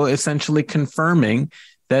 also essentially confirming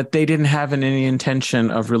that they didn't have any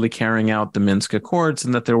intention of really carrying out the Minsk Accords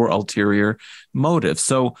and that there were ulterior motives.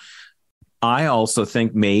 So I also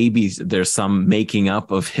think maybe there's some making up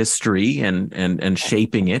of history and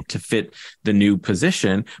shaping it to fit the new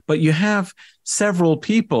position. But you have several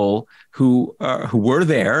people who were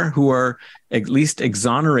there, who are at least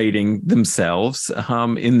exonerating themselves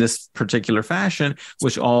in this particular fashion,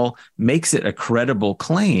 which all makes it a credible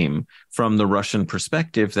claim from the Russian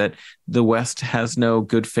perspective that the West has no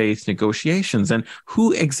good faith negotiations. And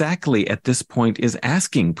who exactly at this point is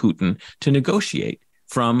asking Putin to negotiate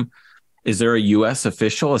from? Is there a U.S.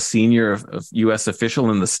 official, a senior U.S.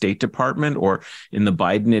 official in the State Department or in the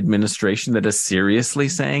Biden administration that is seriously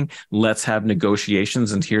saying, let's have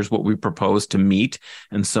negotiations and here's what we propose to meet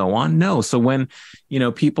and so on? No. So when,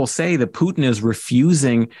 people say that Putin is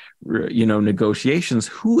refusing, negotiations,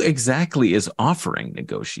 who exactly is offering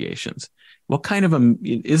negotiations? What kind of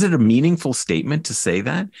is it a meaningful statement to say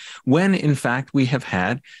that when in fact we have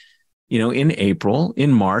had,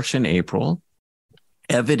 in March and April,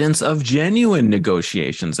 evidence of genuine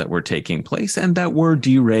negotiations that were taking place and that were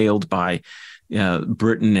derailed by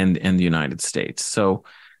Britain and the United States. So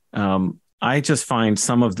I just find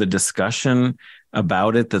some of the discussion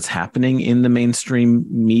about it that's happening in the mainstream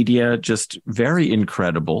media just very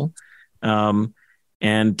incredible. I would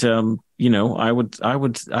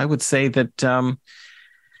say that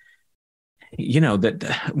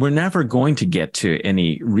that we're never going to get to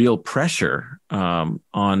any real pressure on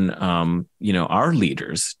our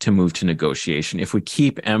leaders to move to negotiation if we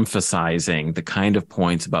keep emphasizing the kind of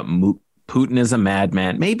points about Putin is a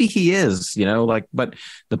madman. Maybe he is, but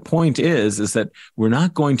the point is that we're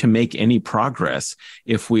not going to make any progress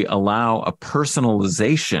if we allow a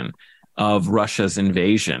personalization of Russia's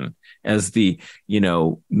invasion as the,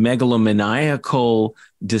 megalomaniacal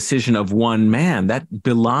decision of one man. That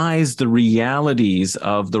belies the realities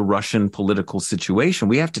of the Russian political situation.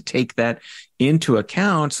 We have to take that into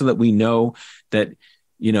account so that we know that,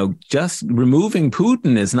 just removing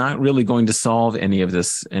Putin is not really going to solve any of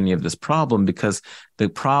this problem, because the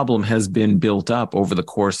problem has been built up over the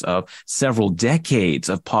course of several decades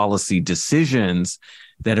of policy decisions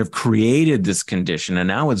that have created this condition. And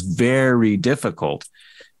now it's very difficult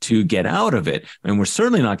to get out of it. And we're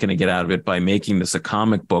certainly not going to get out of it by making this a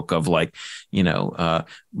comic book of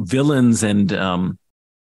villains and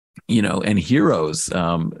heroes.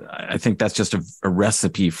 I think that's just a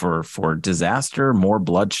recipe for disaster, more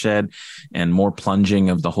bloodshed, and more plunging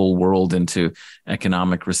of the whole world into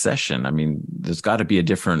economic recession. I mean, there's got to be a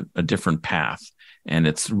different path. And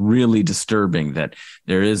it's really disturbing that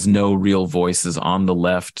there is no real voices on the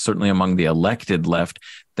left, certainly among the elected left,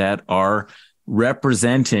 that are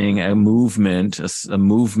representing a movement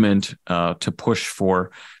to push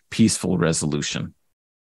for peaceful resolution.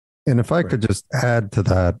 And if I could just add to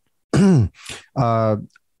that,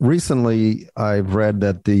 recently I've read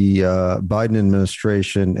that the Biden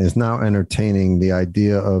administration is now entertaining the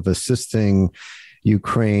idea of assisting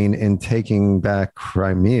Ukraine in taking back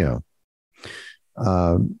Crimea.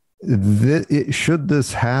 Should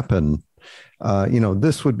this happen,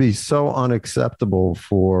 this would be so unacceptable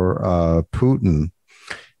for Putin,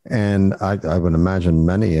 and I would imagine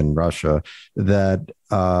many in Russia, that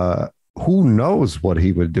who knows what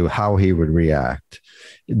he would do, how he would react.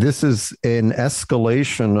 This is an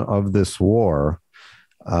escalation of this war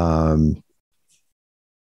that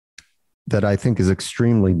I think is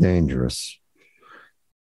extremely dangerous.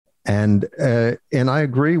 And I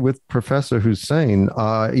agree with Professor Husain.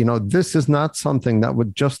 This is not something that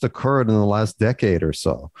would just occurred in the last decade or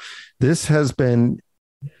so. This has been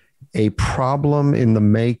a problem in the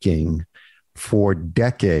making for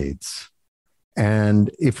decades. And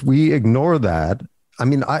if we ignore that, I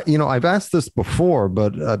mean, I've asked this before,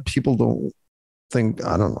 but people don't think,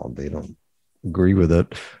 I don't know, they don't agree with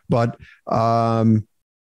it. But,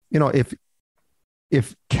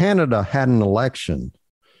 if Canada had an election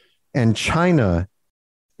and China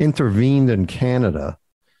intervened in Canada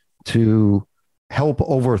to help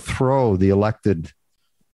overthrow the elected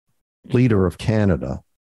leader of Canada,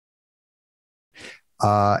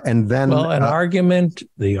 and then, well, the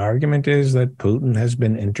argument is that Putin has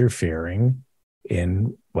been interfering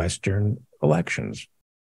in Western elections.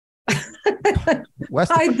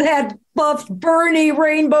 Hide that buff Bernie,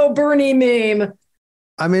 rainbow Bernie meme.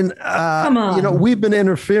 I mean, come on. We've been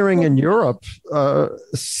interfering in Europe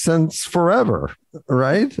since forever,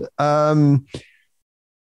 right?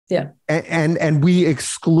 Yeah. And we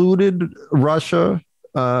excluded Russia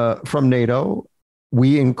from NATO.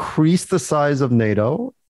 We increased the size of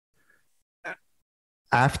NATO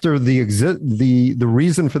after the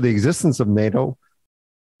reason for the existence of NATO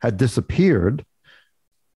had disappeared.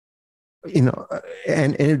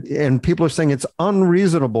 And people are saying it's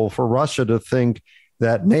unreasonable for Russia to think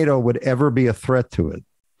that NATO would ever be a threat to it.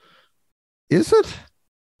 Is it?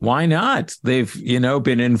 Why not? They've,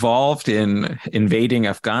 been involved in invading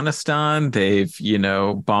Afghanistan. They've,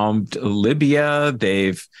 bombed Libya.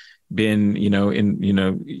 They've been,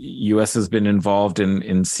 U.S. has been involved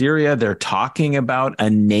in Syria. They're talking about a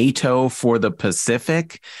NATO for the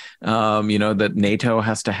Pacific, that NATO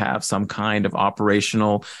has to have some kind of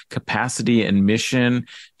operational capacity and mission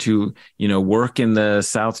to, work in the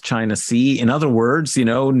South China Sea. In other words,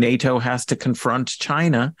 NATO has to confront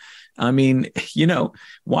China. I mean,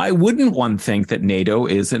 why wouldn't one think that NATO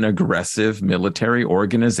is an aggressive military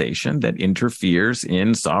organization that interferes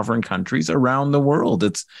in sovereign countries around the world?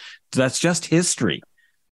 That's just history.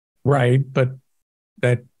 Right. But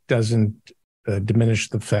that doesn't diminish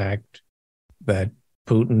the fact that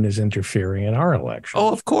Putin is interfering in our election.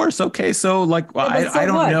 Oh, of course. Okay. So I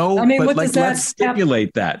don't what? know. I mean, but what does let's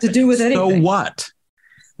stipulate that. To do with anything? So what?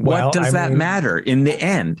 What does that matter in the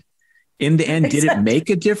end? In the end, did it make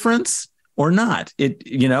a difference or not?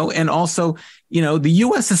 And also, the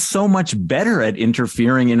U.S. is so much better at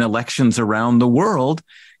interfering in elections around the world.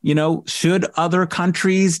 Should other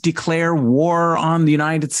countries declare war on the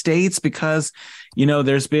United States because,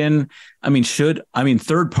 there's been,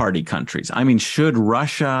 third party countries, should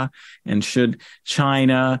Russia and should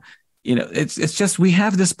China, it's just, we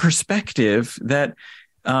have this perspective that,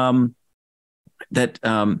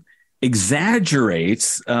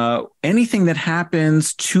 exaggerates anything that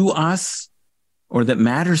happens to us or that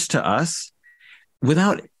matters to us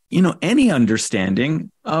without any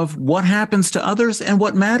understanding of what happens to others and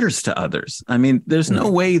what matters to others. I mean, there's no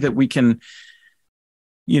way that we can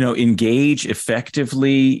engage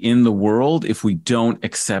effectively in the world if we don't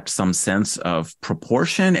accept some sense of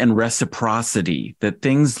proportion and reciprocity, that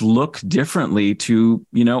things look differently to,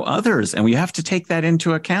 others. And we have to take that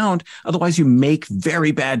into account. Otherwise, you make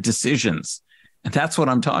very bad decisions. And that's what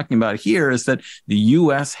I'm talking about here, is that the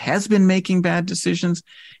U.S. has been making bad decisions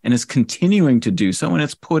and is continuing to do so. And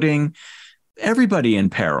it's putting everybody in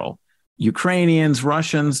peril, Ukrainians,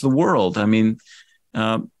 Russians, the world. I mean,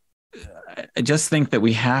 I just think that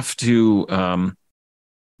we have to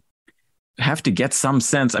get some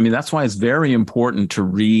sense. I mean, that's why it's very important to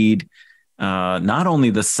read not only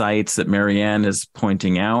the sites that Marianne is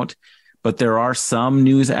pointing out, but there are some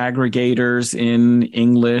news aggregators in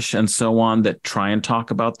English and so on that try and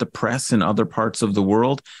talk about the press in other parts of the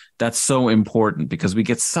world. That's so important because we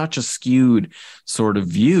get such a skewed sort of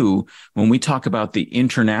view when we talk about the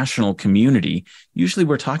international community. Usually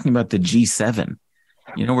we're talking about the G7.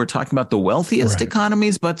 We're talking about the wealthiest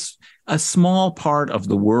economies, but a small part of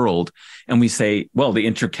the world. And we say, well, the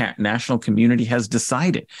international community has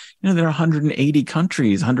decided. There are 180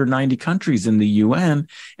 countries, 190 countries in the UN,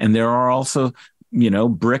 and there are also,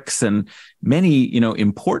 BRICS and many,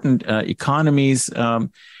 important economies.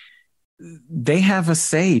 They have a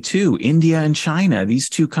say too. India and China, these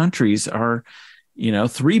two countries are,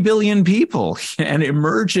 3 billion people and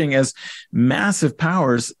emerging as massive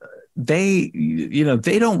powers. They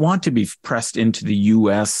don't want to be pressed into the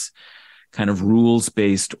U.S. kind of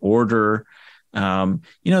rules-based order.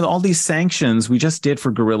 All these sanctions, we just did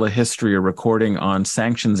for Guerrilla History a recording on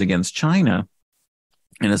sanctions against China.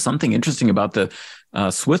 And there's something interesting about the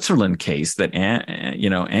Switzerland case that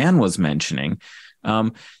Anne was mentioning.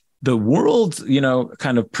 The world's,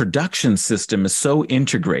 kind of production system is so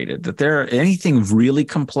integrated that anything really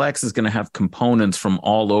complex is going to have components from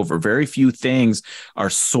all over. Very few things are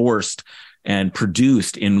sourced and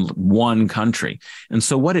produced in one country. And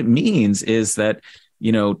so what it means is that,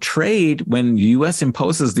 trade, when the U.S.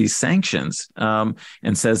 imposes these sanctions and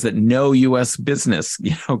says that no U.S. business,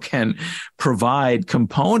 can provide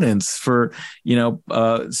components for,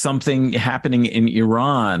 something happening in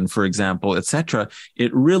Iran, for example, et cetera,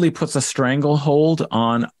 it really puts a stranglehold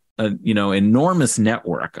on enormous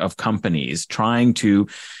network of companies trying to,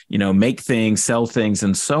 make things, sell things,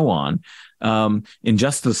 and so on. In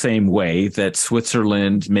just the same way that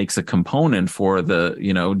Switzerland makes a component for the,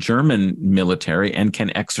 German military and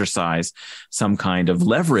can exercise some kind of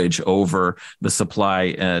leverage over the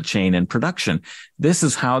supply chain and production. This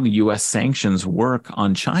is how the U.S. sanctions work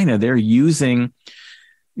on China. They're using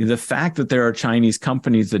the fact that there are Chinese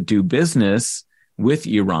companies that do business with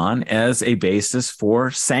Iran as a basis for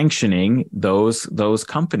sanctioning those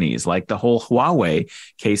companies, like the whole Huawei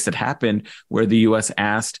case that happened, where the U.S.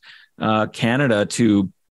 asked Canada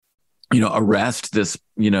to, arrest this,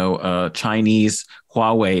 Chinese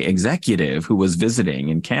Huawei executive who was visiting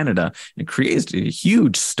in Canada, and created a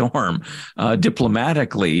huge storm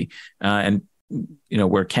diplomatically, and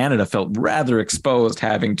where Canada felt rather exposed,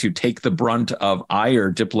 having to take the brunt of ire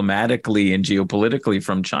diplomatically and geopolitically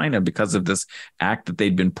from China because of this act that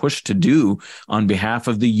they'd been pushed to do on behalf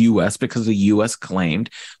of the U.S., because the U.S. claimed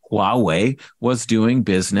Huawei was doing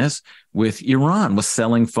business with Iran, was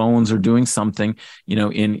selling phones or doing something,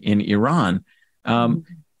 in Iran.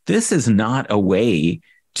 This is not a way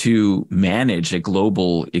to manage a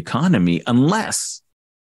global economy unless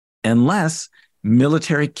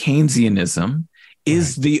military Keynesianism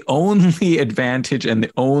is the only advantage and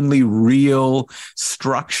the only real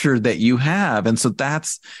structure that you have. And so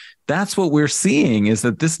that's what we're seeing, is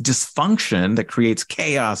that this dysfunction that creates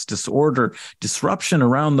chaos, disorder, disruption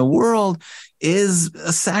around the world is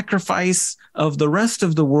a sacrifice of the rest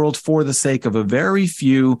of the world for the sake of a very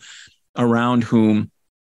few around whom,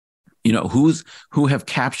 who have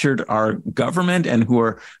captured our government and who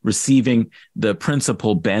are receiving the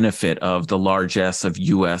principal benefit of the largesse of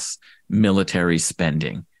U.S. military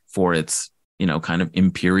spending for its, kind of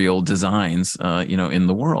imperial designs, in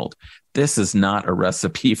the world. This is not a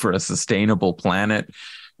recipe for a sustainable planet,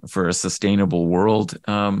 for a sustainable world.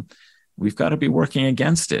 We've got to be working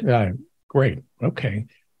against it. Great. Okay.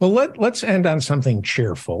 Well, let's end on something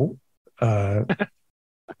cheerful.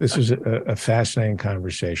 This is a fascinating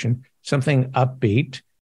conversation. Something upbeat.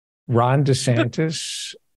 Ron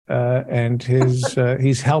DeSantis and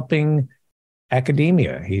he's helping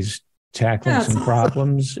academia. He's tackling some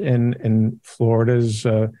problems in Florida's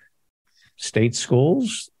state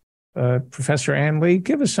schools. Professor Ann Lee,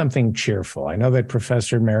 give us something cheerful. I know that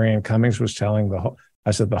Professor Marianne Cummings was telling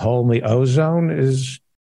us that the hole in the ozone is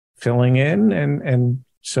filling in, and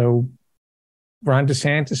so Ron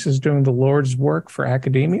DeSantis is doing the Lord's work for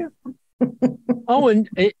academia. Oh, and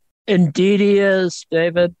indeed he is,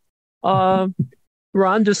 David. Ron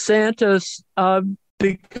DeSantis,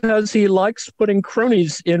 because he likes putting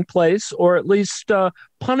cronies in place, or at least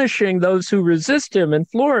punishing those who resist him in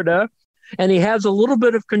Florida, and he has a little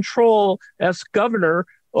bit of control as governor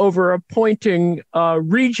over appointing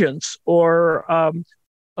regents or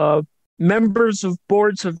members of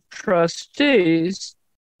boards of trustees.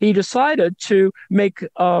 He decided to make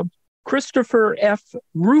Christopher F.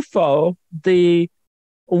 Rufo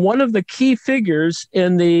one of the key figures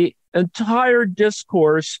in the entire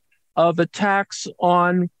discourse of attacks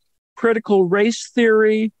on critical race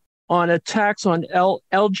theory, on attacks on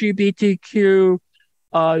LGBTQ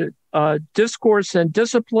discourse and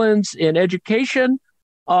disciplines in education.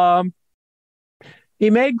 He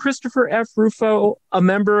made Christopher F. Rufo a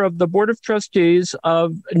member of the Board of Trustees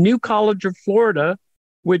of New College of Florida,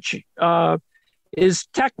 which is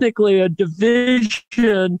technically a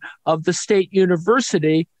division of the state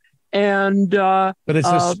university. But it's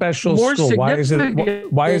a special school.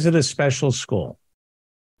 Why is it a special school?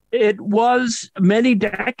 It was many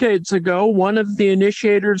decades ago one of the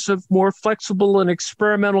initiators of more flexible and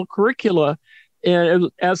experimental curricula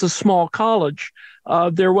as a small college.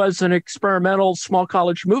 There was an experimental small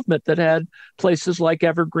college movement that had places like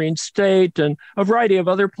Evergreen State and a variety of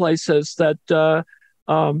other places that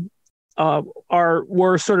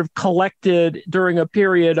were sort of collected during a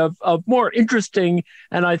period of more interesting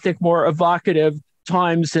and I think more evocative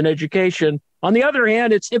times in education. On the other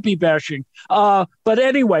hand, it's hippie bashing. But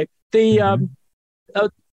anyway,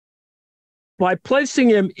 by placing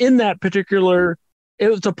him in that particular, it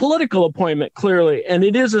was a political appointment, clearly, and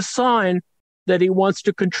it is a sign that he wants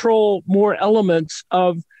to control more elements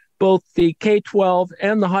of both the K-12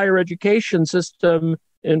 and the higher education system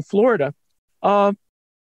in Florida.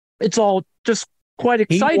 It's all just quite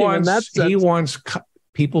exciting in that sense. He wants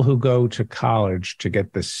people who go to college to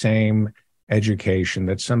get the same education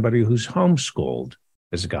that somebody who's homeschooled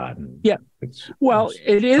has gotten. Yeah. Well,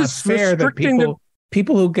 it is fair that restricting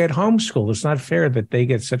people who get homeschooled, it's not fair that they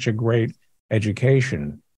get such a great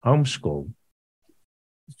education homeschooled.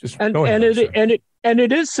 Just and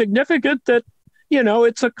it is significant that, you know,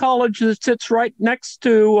 it's a college that sits right next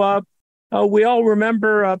to we all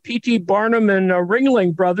remember P.T. Barnum and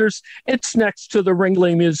Ringling Brothers. It's next to the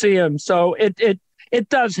Ringling Museum. So it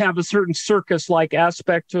does have a certain circus-like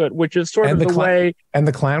aspect to it, which is sort of the way. And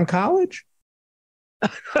the Clown College?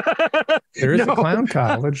 There is a Clown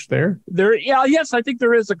College there. Yes, I think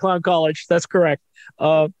there is a Clown College. That's correct.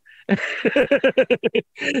 That's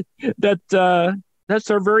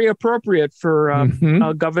very appropriate for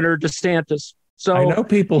Governor DeSantis. So I know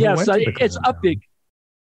people who went to the it's Clown up big.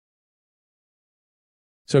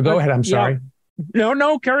 So go ahead. I'm sorry. Yeah.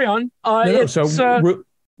 No, carry on.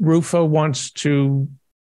 Rufo wants to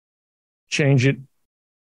change it.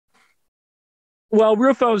 Well,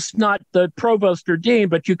 Rufo's not the provost or dean,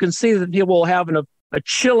 but you can see that he will have a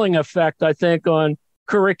chilling effect, I think, on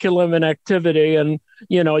curriculum and activity. And,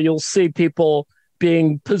 you know, you'll see people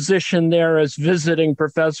being positioned there as visiting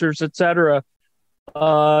professors, et cetera.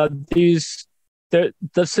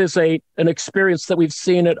 This is an experience that we've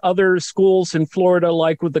seen at other schools in Florida,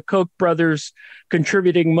 like with the Koch brothers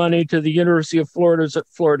contributing money to the University of Florida's at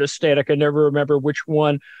Florida State. I can never remember which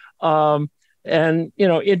one. And, you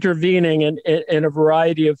know, intervening in a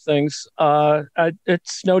variety of things.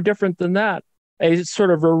 It's no different than that. A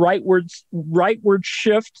sort of a rightward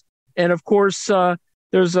shift. And of course,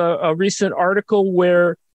 there's a recent article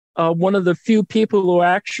where one of the few people who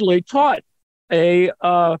actually taught an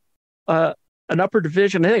upper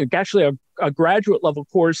division, I think actually a graduate level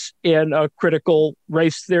course in critical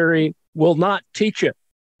race theory, will not teach it.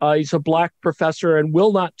 He's a Black professor and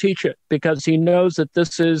will not teach it because he knows that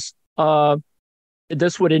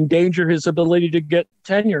this would endanger his ability to get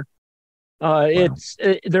tenure. Wow.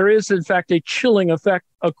 There is, in fact, a chilling effect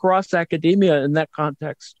across academia in that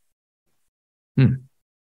context. And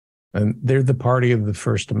they're the party of the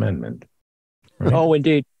First Amendment. Right? Oh,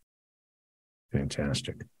 indeed.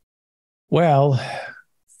 Fantastic. Well,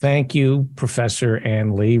 thank you, Professor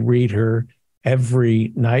Ann Lee. Read her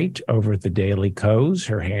every night over at the Daily Kos.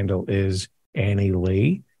 Her handle is Annie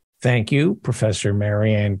Lee. Thank you, Professor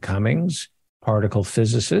Marianne Cummings, particle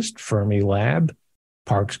physicist, Fermi Lab,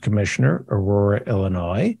 Parks Commissioner, Aurora,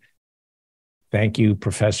 Illinois. Thank you,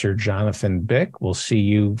 Professor Jonathan Bick. We'll see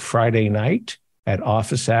you Friday night at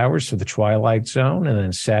office hours for the Twilight Zone, and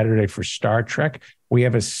then Saturday for Star Trek. We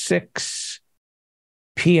have a 6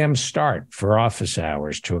 p.m. start for office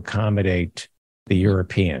hours to accommodate the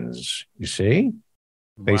Europeans. You see?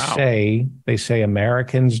 They say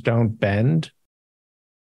Americans don't bend.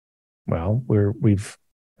 Well, we've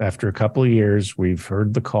after a couple of years, we've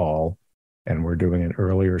heard the call, and we're doing an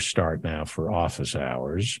earlier start now for office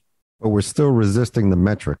hours. But we're still resisting the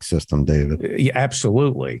metric system, David. Yeah,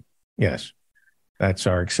 absolutely. Yes. That's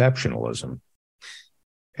our exceptionalism.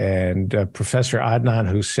 And Professor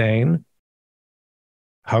Adnan Husain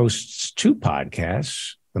hosts 2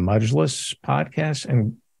 podcasts, the Mudgeless podcast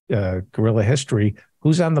and Guerrilla History.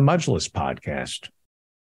 Who's on the Mudgeless podcast?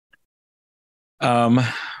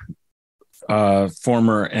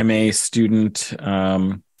 Former MA student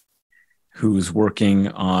who's working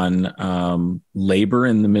on labor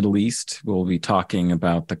in the Middle East. We'll be talking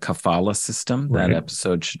about the kafala system. Right. That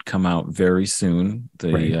episode should come out very soon.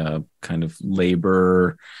 The kind of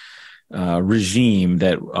labor regime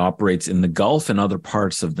that operates in the Gulf and other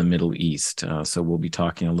parts of the Middle East. So we'll be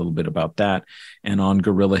talking a little bit about that. And on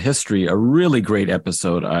Guerrilla History, a really great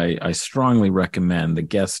episode. I strongly recommend. The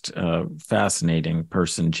guest, fascinating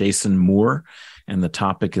person, Jason Moore. And the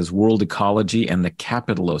topic is world ecology and the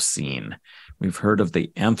Capitalocene. We've heard of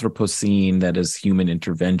the Anthropocene, that is human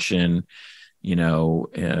intervention,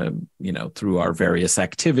 through our various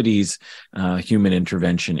activities, human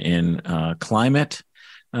intervention in climate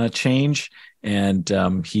change. And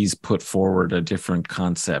he's put forward a different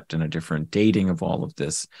concept and a different dating of all of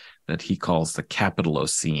this that he calls the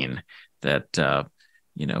Capitalocene, that,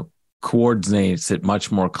 coordinates it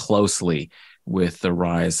much more closely with the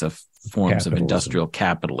rise of forms of industrial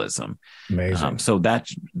capitalism. Amazing. So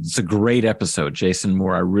it's a great episode. Jason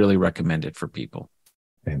Moore, I really recommend it for people.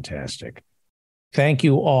 Fantastic. Thank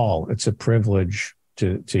you all. It's a privilege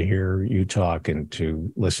to hear you talk and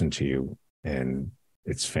to listen to you. And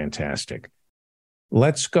it's fantastic.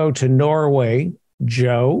 Let's go to Norway.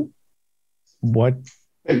 Joe, what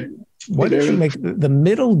did you make? The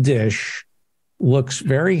middle dish looks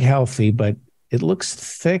very healthy, but it looks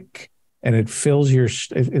thick and it fills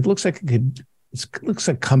it looks like it could It looks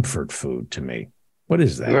like comfort food to me. What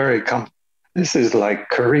is that? This is like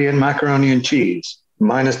Korean macaroni and cheese,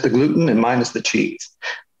 minus the gluten and minus the cheese.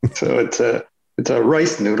 So it's a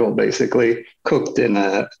rice noodle basically cooked in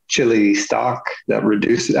a chili stock that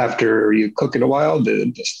reduces after you cook it a while.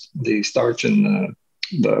 The starch in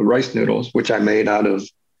the rice noodles, which I made out of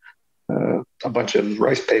a bunch of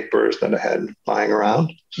rice papers that I had lying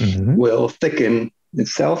around, will thicken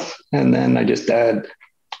itself, and then I just add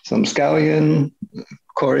some scallion,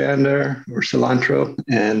 coriander or cilantro,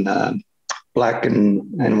 and black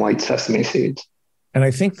and white sesame seeds. And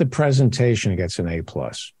I think the presentation gets an A+.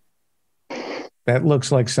 That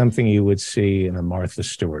looks like something you would see in a Martha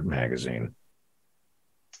Stewart magazine.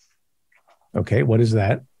 Okay, what is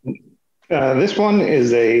that? This one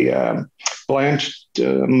is a blanched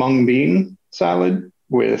mung bean salad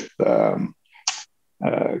with kind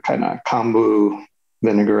of kombu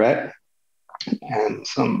vinaigrette and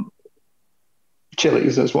some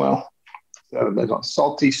chilies as well. So there's a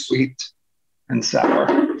salty, sweet, and sour.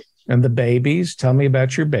 And the babies? Tell me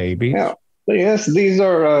about your babies. Yeah. Yes, these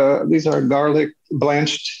are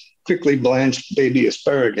quickly blanched baby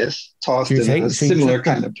asparagus tossed in a similar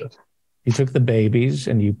kind of. You took the babies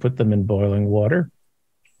and you put them in boiling water?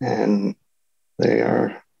 And they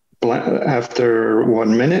are, after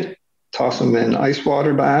 1 minute, toss them in ice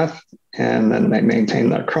water bath, and then they maintain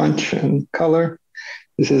their crunch and color.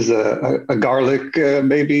 This is a garlic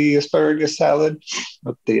baby asparagus salad,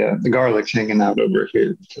 but the garlic's hanging out over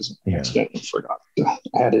here because I accidentally forgot to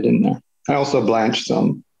add it in there. I also blanched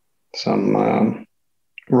some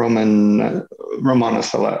Romana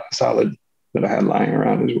salad that I had lying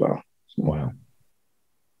around as well. Wow.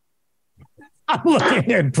 I'm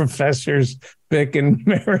looking at Professors Bick and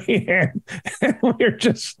Marianne, and we're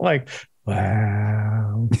just like,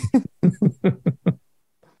 wow.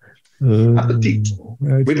 Appetit.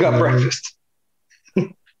 We've got breakfast.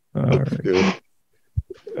 All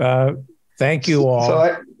right. Thank you all.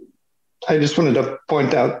 So I just wanted to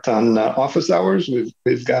point out on office hours,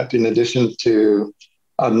 we've got, in addition to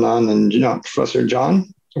Adnan and Professor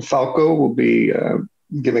John, Falco will be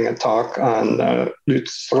giving a talk on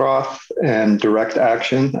Lutzroth and direct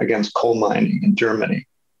action against coal mining in Germany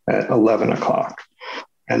at 11 o'clock.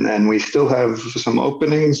 And then we still have some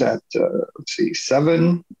openings at,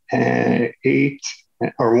 7, 8,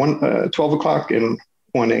 or 12 o'clock and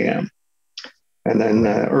 1 a.m. And then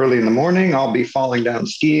early in the morning, I'll be falling down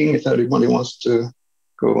skiing if anybody wants to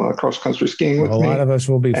go cross-country skiing with me. A lot of us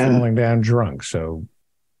will be falling down drunk, so...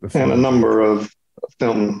 And a number of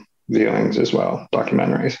film viewings as well,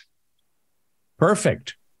 documentaries.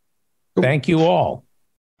 Perfect. Thank you all.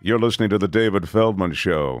 You're listening to The David Feldman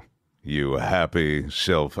Show. You happy,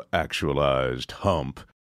 self-actualized hump.